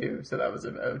episode too, so that was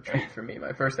a treat for me.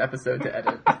 My first episode to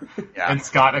edit. Yeah. And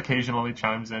Scott occasionally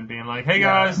chimes in, being like, "Hey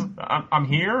guys, I'm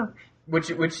here."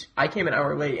 Which I came an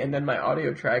hour late, and then my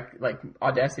audio track, like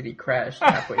Audacity, crashed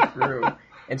halfway through,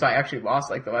 and so I actually lost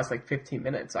like the last 15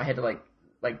 minutes. So I had to like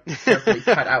carefully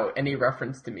cut out any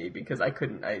reference to me because I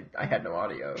couldn't. I had no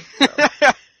audio. So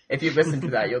if you listen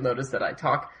to that, you'll notice that I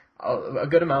talk a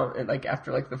good amount, and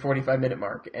after the 45-minute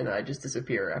mark, and I just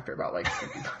disappear after about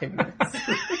 55 minutes.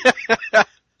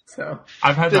 So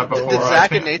I've had that before. Did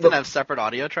Zach and Nathan have separate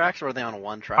audio tracks, or were they on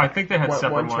one track? I think they had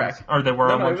separate ones. Track. Or they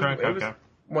were on one track? It was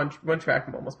one track,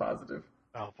 I'm almost positive.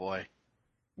 Oh, boy.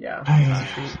 Yeah.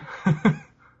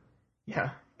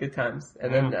 Yeah, good times.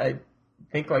 And then I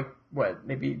think,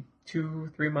 maybe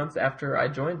 2-3 months after I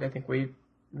joined, I think we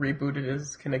rebooted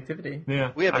as Connectivity.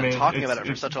 Yeah. We have been talking about it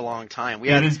for such a long time.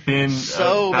 It has been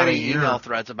so many email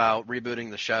threads about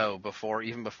rebooting the show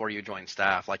even before you joined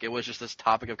staff. It was just this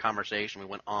topic of conversation. We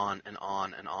went on and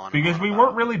on and on. Because we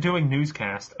weren't really doing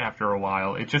newscast after a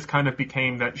while. It just kind of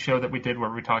became that show that we did where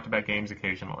we talked about games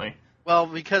occasionally. Well,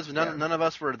 because none of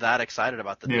us were that excited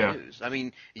about the news. I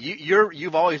mean,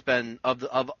 you've always been of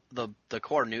the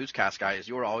core newscast guys.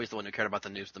 You were always the one who cared about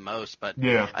the news the most. But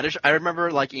I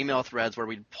remember email threads where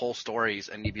we'd pull stories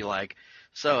and you'd be like,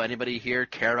 "So anybody here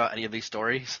care about any of these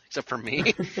stories except for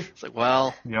me?" It's like,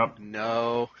 well,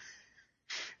 no.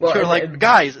 Well, you're like,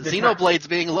 guys, Xenoblade's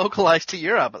being localized to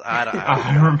Europe. I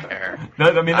don't care.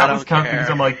 That was kind of because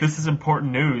I'm like, this is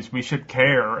important news. We should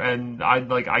care, and I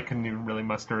couldn't even really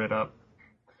muster it up.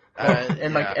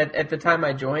 At the time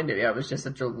I joined it, it was just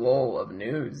such a lull of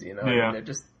news, Yeah. I mean,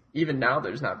 even now,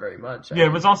 there's not very much.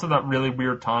 It was also that really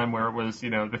weird time where it was, the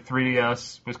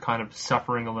 3DS was kind of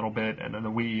suffering a little bit, and then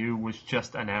the Wii U was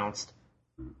just announced.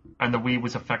 And the Wii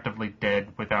was effectively dead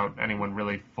without anyone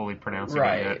really fully pronouncing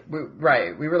it yet.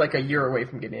 We were a year away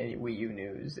from getting any Wii U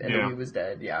news, and the Wii was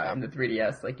dead, and the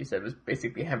 3DS, like you said, was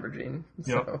basically hemorrhaging.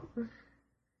 So,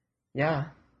 yeah.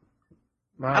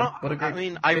 Wow, what a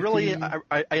great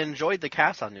I enjoyed the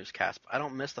cast on Newscast, but I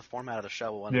don't miss the format of the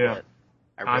show one bit.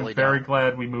 I'm very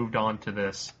glad we moved on to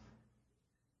this.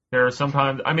 There are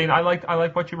sometimes, I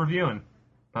like what you're reviewing,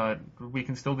 but we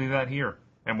can still do that here,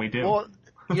 and we do. Well,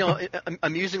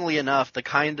 amusingly enough, the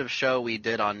kind of show we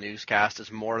did on Newscast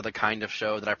is more the kind of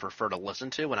show that I prefer to listen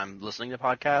to when I'm listening to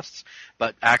podcasts,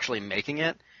 but actually making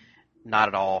it, not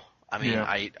at all. I mean,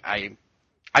 I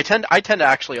tend to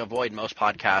actually avoid most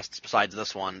podcasts besides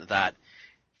this one that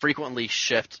frequently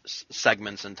shift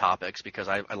segments and topics because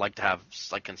I like to have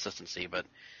consistency, but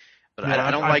I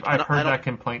don't like. I've heard that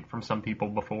complaint from some people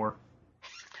before.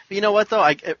 But you know what though?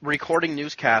 Recording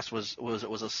Newscast was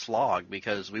a slog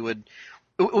because we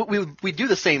do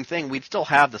the same thing. We'd still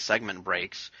have the segment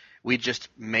breaks. We'd just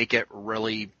make it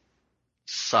really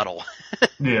subtle.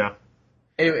 Yeah.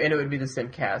 And it would be the same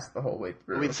cast the whole way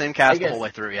through. It would be the same cast the whole way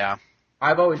through, yeah.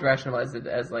 I've always rationalized it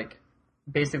as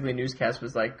basically Newscast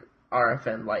was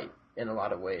RFN light in a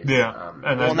lot of ways. Yeah.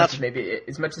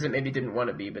 As much as it maybe didn't want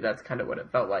to be, but that's kind of what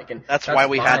it felt like. And that's why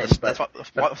we had to. That's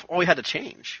why we had to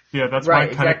change. Yeah, that's why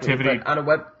connectivity. Exactly, on a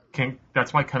web.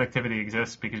 That's why connectivity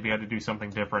exists, because we had to do something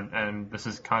different, and this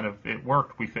is it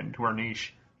worked. We fit into our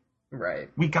niche. Right.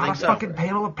 We got a fucking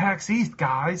panel of PAX East,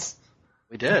 guys.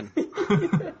 We did.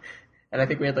 And I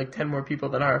think we had 10 more people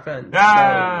than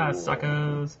RFN.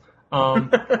 Suckers.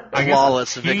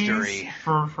 Flawless victory.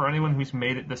 For anyone who's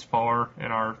made it this far in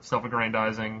our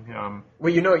self-aggrandizing.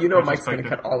 Well, Mike's going to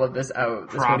cut all of this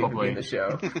out. This probably. This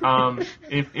won't even be in the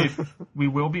show. If we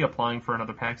will be applying for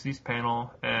another PAX East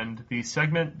panel, and the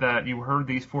segment that you heard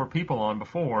these 4 people on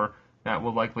before, that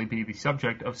will likely be the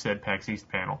subject of said PAX East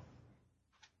panel.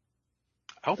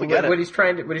 I hope we get it. What he's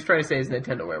trying to say is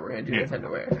Nintendoware. We're going to do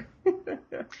Nintendoware.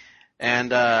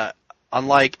 And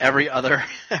unlike every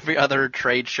other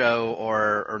trade show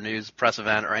or news press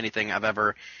event or anything I've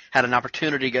ever had an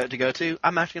opportunity to go to,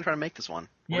 I'm actually going to try to make this one.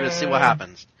 We're going to see what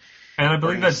happens. And I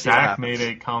believe that Zach made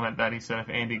a comment that he said if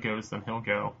Andy goes, then he'll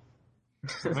go.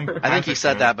 I think he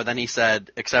said that, but then he said,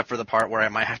 except for the part where I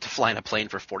might have to fly in a plane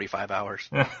for 45 hours.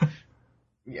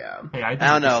 Yeah. Hey, I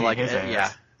don't know,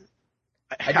 yeah.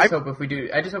 I just hope if we do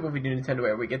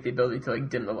Nintendoware, we get the ability to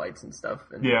dim the lights and stuff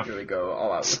and really go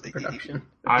all out with the production.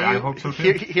 I hope so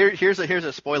too. Here's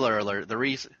a spoiler alert. The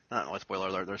reason, not a spoiler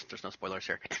alert. There's no spoilers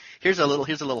here. Here's a little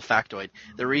factoid.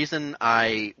 The reason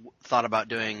I thought about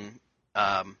doing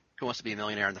Who Wants to Be a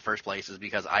Millionaire in the first place is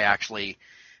because I actually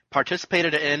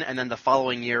participated in and then the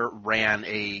following year ran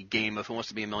a game of Who Wants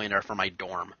to Be a Millionaire for my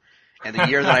dorm. And the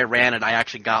year that I ran it, I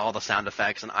actually got all the sound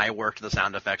effects, and I worked the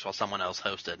sound effects while someone else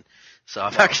hosted. So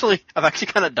I've actually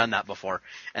kind of done that before,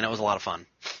 and it was a lot of fun.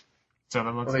 So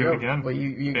then let's do it again. Well,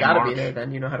 you gotta be there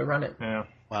then. You know how to run it. Yeah.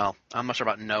 Well, I'm not sure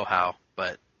about know-how,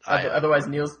 but otherwise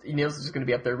Niels is just going to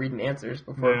be up there reading answers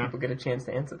before people get a chance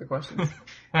to answer the questions.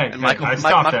 Hey, and Mike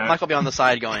will be on the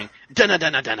side going,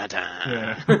 dun-dun-dun-dun-dun-dun.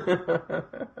 Yeah.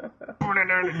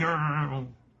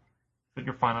 But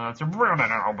your final answer.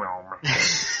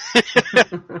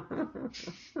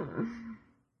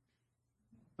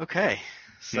 Okay.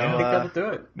 So I think that'll do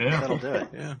it. Yeah. That'll do it.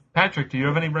 Yeah. Patrick, do you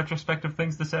have any retrospective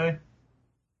things to say?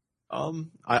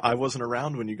 I wasn't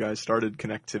around when you guys started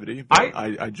Connectivity, but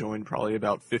I joined probably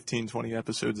about 15, 20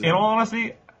 episodes in. In all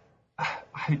honesty,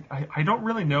 I don't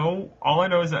really know. All I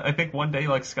know is that I think one day,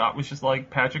 like, Scott was just like,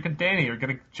 Patrick and Danny are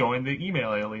going to join the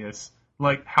email alias.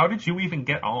 Like, how did you even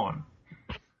get on?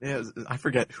 Yeah, I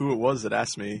forget who it was that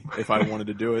asked me if I wanted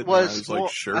to do it. I was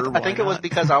like, sure, I think it was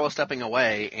because I was stepping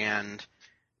away, and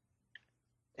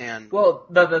well,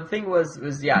 the thing was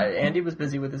Andy was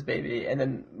busy with his baby, and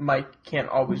then Mike can't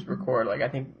always record. Like, I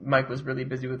think Mike was really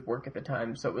busy with work at the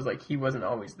time, so it was like he wasn't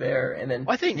always there. And then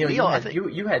I think Neil, Neil,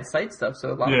 you had site stuff,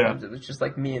 so a lot of times it was just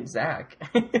like me and Zach.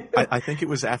 I think it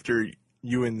was after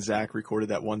you and Zach recorded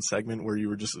that one segment where you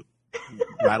were just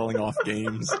rattling off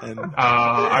games. And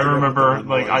I remember,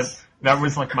 like, that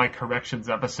was like my corrections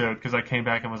episode, because I came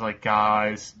back and was like,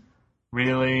 guys,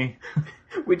 really?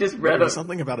 We just read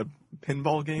something about a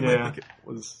pinball game. Yeah. I think it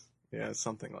was,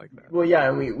 something like that. Well, yeah,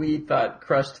 and we thought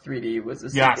Crushed 3D was a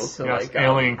sequel to like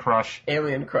Alien Crush.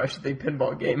 Alien Crush, the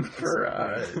pinball game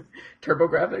for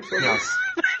TurboGrafx. Yes.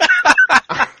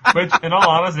 Which, in all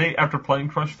honesty, after playing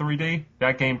Crush 3D,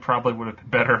 that game probably would have been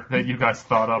better than you guys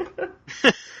thought up.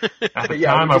 At the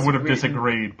time, I would have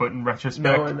disagreed, but in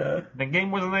retrospect, the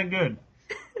game wasn't that good.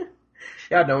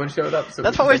 Yeah, no one showed up. So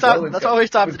that's why we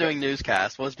stopped doing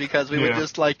newscasts, was because we would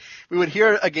just we would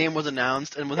hear a game was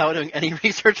announced, and without doing any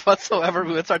research whatsoever,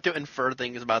 we would start to infer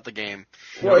things about the game.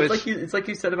 Well, it's like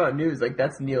you said about news, like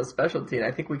that's Neil's specialty, and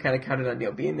I think we kind of counted on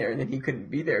Neil being there, and then he couldn't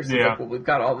be there. So it's like, well, we've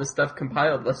got all this stuff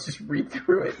compiled, let's just read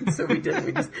through it. And so we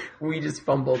did. We just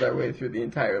fumbled our way through the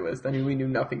entire list. I mean, we knew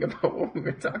nothing about what we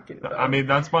were talking about. I mean,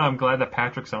 that's why I'm glad that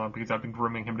Patrick's on, because I've been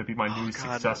grooming him to be my news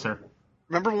successor.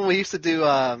 Remember when we used to do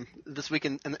This Week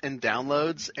in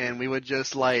Downloads, and we would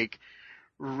just like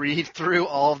read through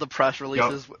all of the press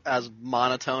releases as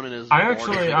monotone and as I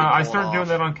started doing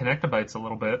that on Connectabytes a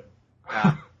little bit.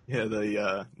 Yeah,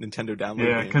 the Nintendo download.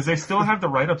 Yeah, because they still have the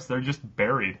write-ups. They're just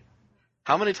buried.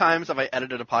 How many times have I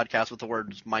edited a podcast with the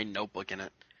words "my notebook" in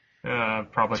it?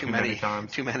 Probably too many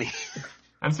times. Too many.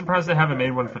 I'm surprised they haven't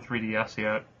made one for 3DS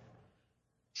yet.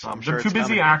 They're too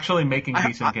busy actually making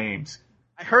decent games.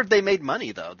 I heard they made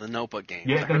money, though, the Notebook games.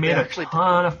 Yeah, they made a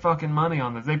ton of fucking money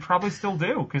on this. They probably still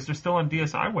do, because they're still on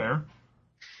DSiWare.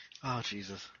 Oh,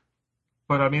 Jesus.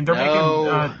 But, I mean, they're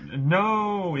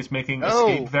making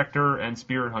Escape Vector and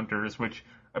Spirit Hunters, which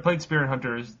I played Spirit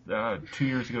Hunters 2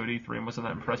 years ago at E3 and wasn't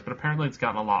that impressed, but apparently it's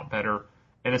gotten a lot better.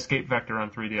 And Escape Vector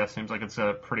on 3DS seems like it's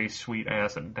a pretty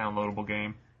sweet-ass and downloadable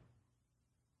game.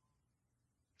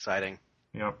 Exciting.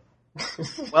 Yep.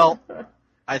 Well...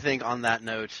 I think on that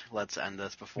note, let's end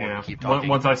this before we keep talking.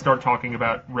 Once I start talking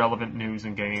about relevant news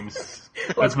and games,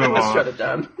 let's move on. Let's shut it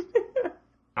down.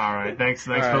 All right, thanks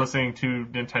for listening to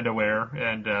Nintendo Wear,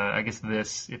 and I guess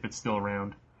this, if it's still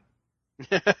around.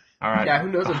 All right. Yeah,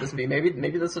 who knows what this will be? Maybe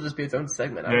this will just be its own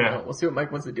segment. I don't know. We'll see what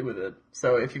Mike wants to do with it.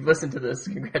 So if you've listened to this,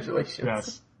 congratulations.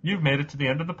 Yes. You've made it to the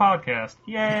end of the podcast.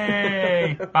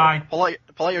 Yay! Bye. Pull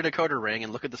out your decoder ring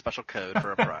and look at the special code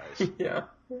for a prize. Yeah.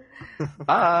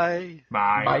 Bye.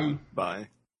 Bye. Bye. Bye.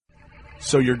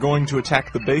 So you're going to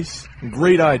attack the base?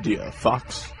 Great idea,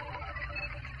 Fox.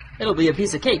 It'll be a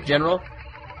piece of cake, General.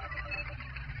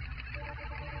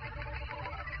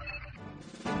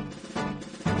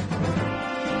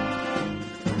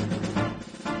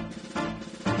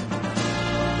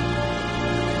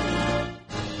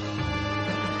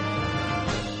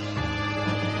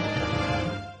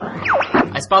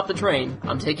 I spot the train.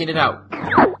 I'm taking it out.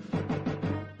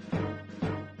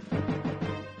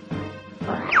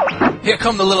 Here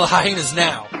come the little hyenas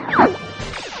now.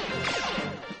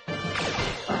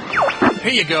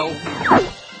 Here you go.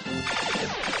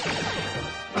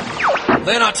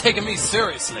 They're not taking me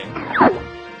seriously.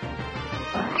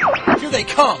 Here they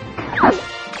come.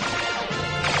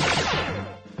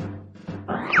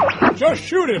 Just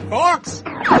shoot it, Fox!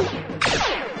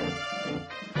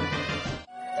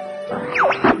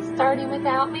 Starting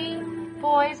without me?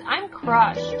 Boys, I'm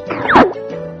crushed.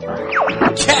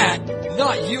 Cat!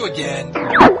 Not you again! Is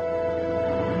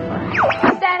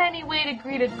that any way to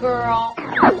greet a girl?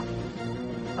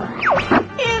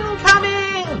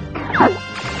 Incoming!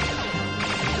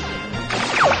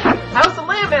 How's the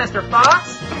Landmaster,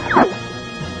 Fox?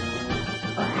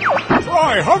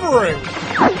 Try hovering!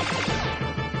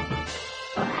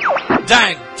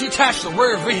 Dang! Detach the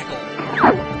rear vehicle!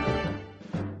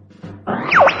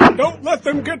 Don't let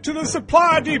them get to the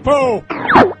supply depot!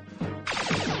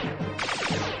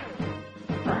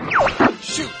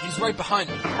 Shoot, he's right behind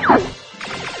me.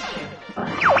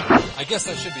 I guess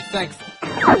I should be thankful.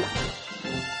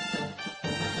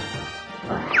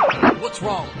 What's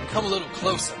wrong? Come a little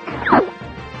closer.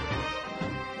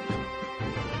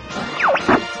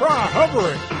 Try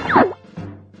hovering!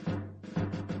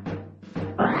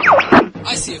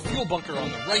 I see a fuel bunker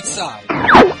on the right side.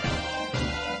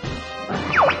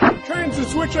 Change the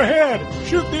switch ahead!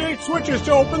 Shoot the 8 switches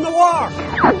to open the lock!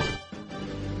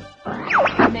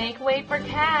 Make way for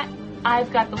Cat.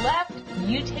 I've got the left,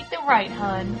 you take the right,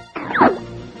 hun.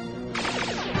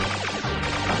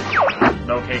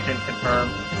 Location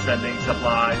confirmed. Sending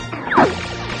supplies.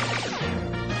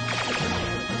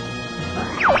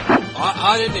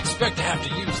 I didn't expect to have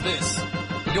to use this.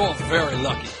 You're very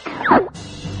lucky.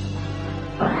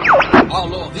 I'll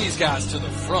lure these guys to the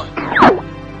front.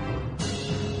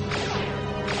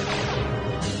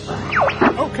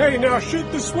 Okay, now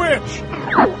shoot the switch!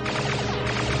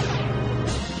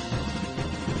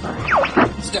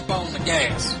 Step on the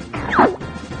gas.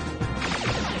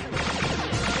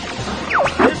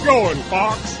 Keep going,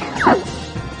 Fox!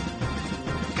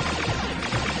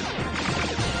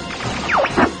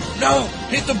 No!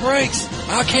 Hit the brakes!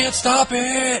 I can't stop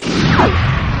it!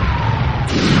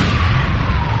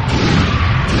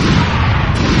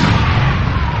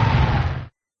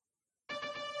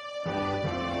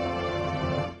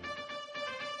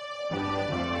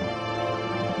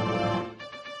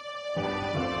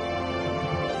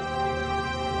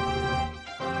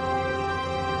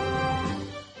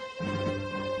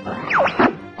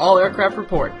 All aircraft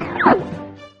report.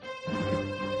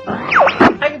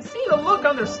 I can see the look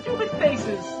on their stupid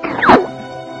faces.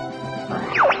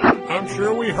 I'm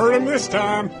sure we heard him this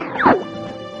time.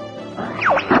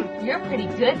 You're pretty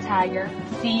good, Tiger.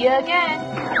 See ya again.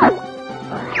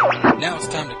 Now it's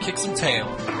time to kick some tail.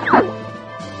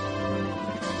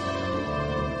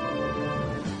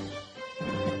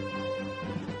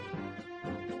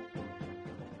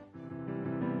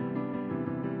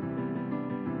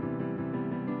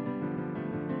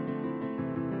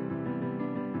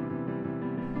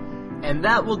 And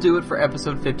that will do it for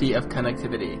episode 50 of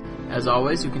Connectivity. As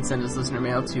always, you can send us listener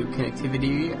mail to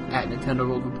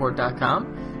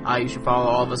connectivity@nintendoworldreport.com. You should follow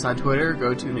all of us on Twitter.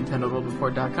 Go to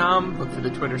nintendoworldreport.com, look for the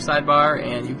Twitter sidebar,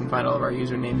 and you can find all of our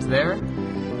usernames there.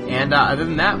 And other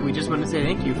than that, we just want to say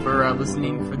thank you for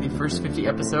listening for the first 50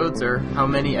 episodes, or how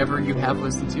many ever you have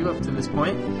listened to up to this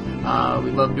point.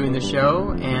 We love doing the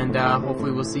show, and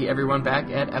hopefully we'll see everyone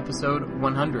back at episode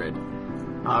 100.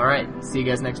 Alright, see you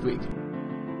guys next week.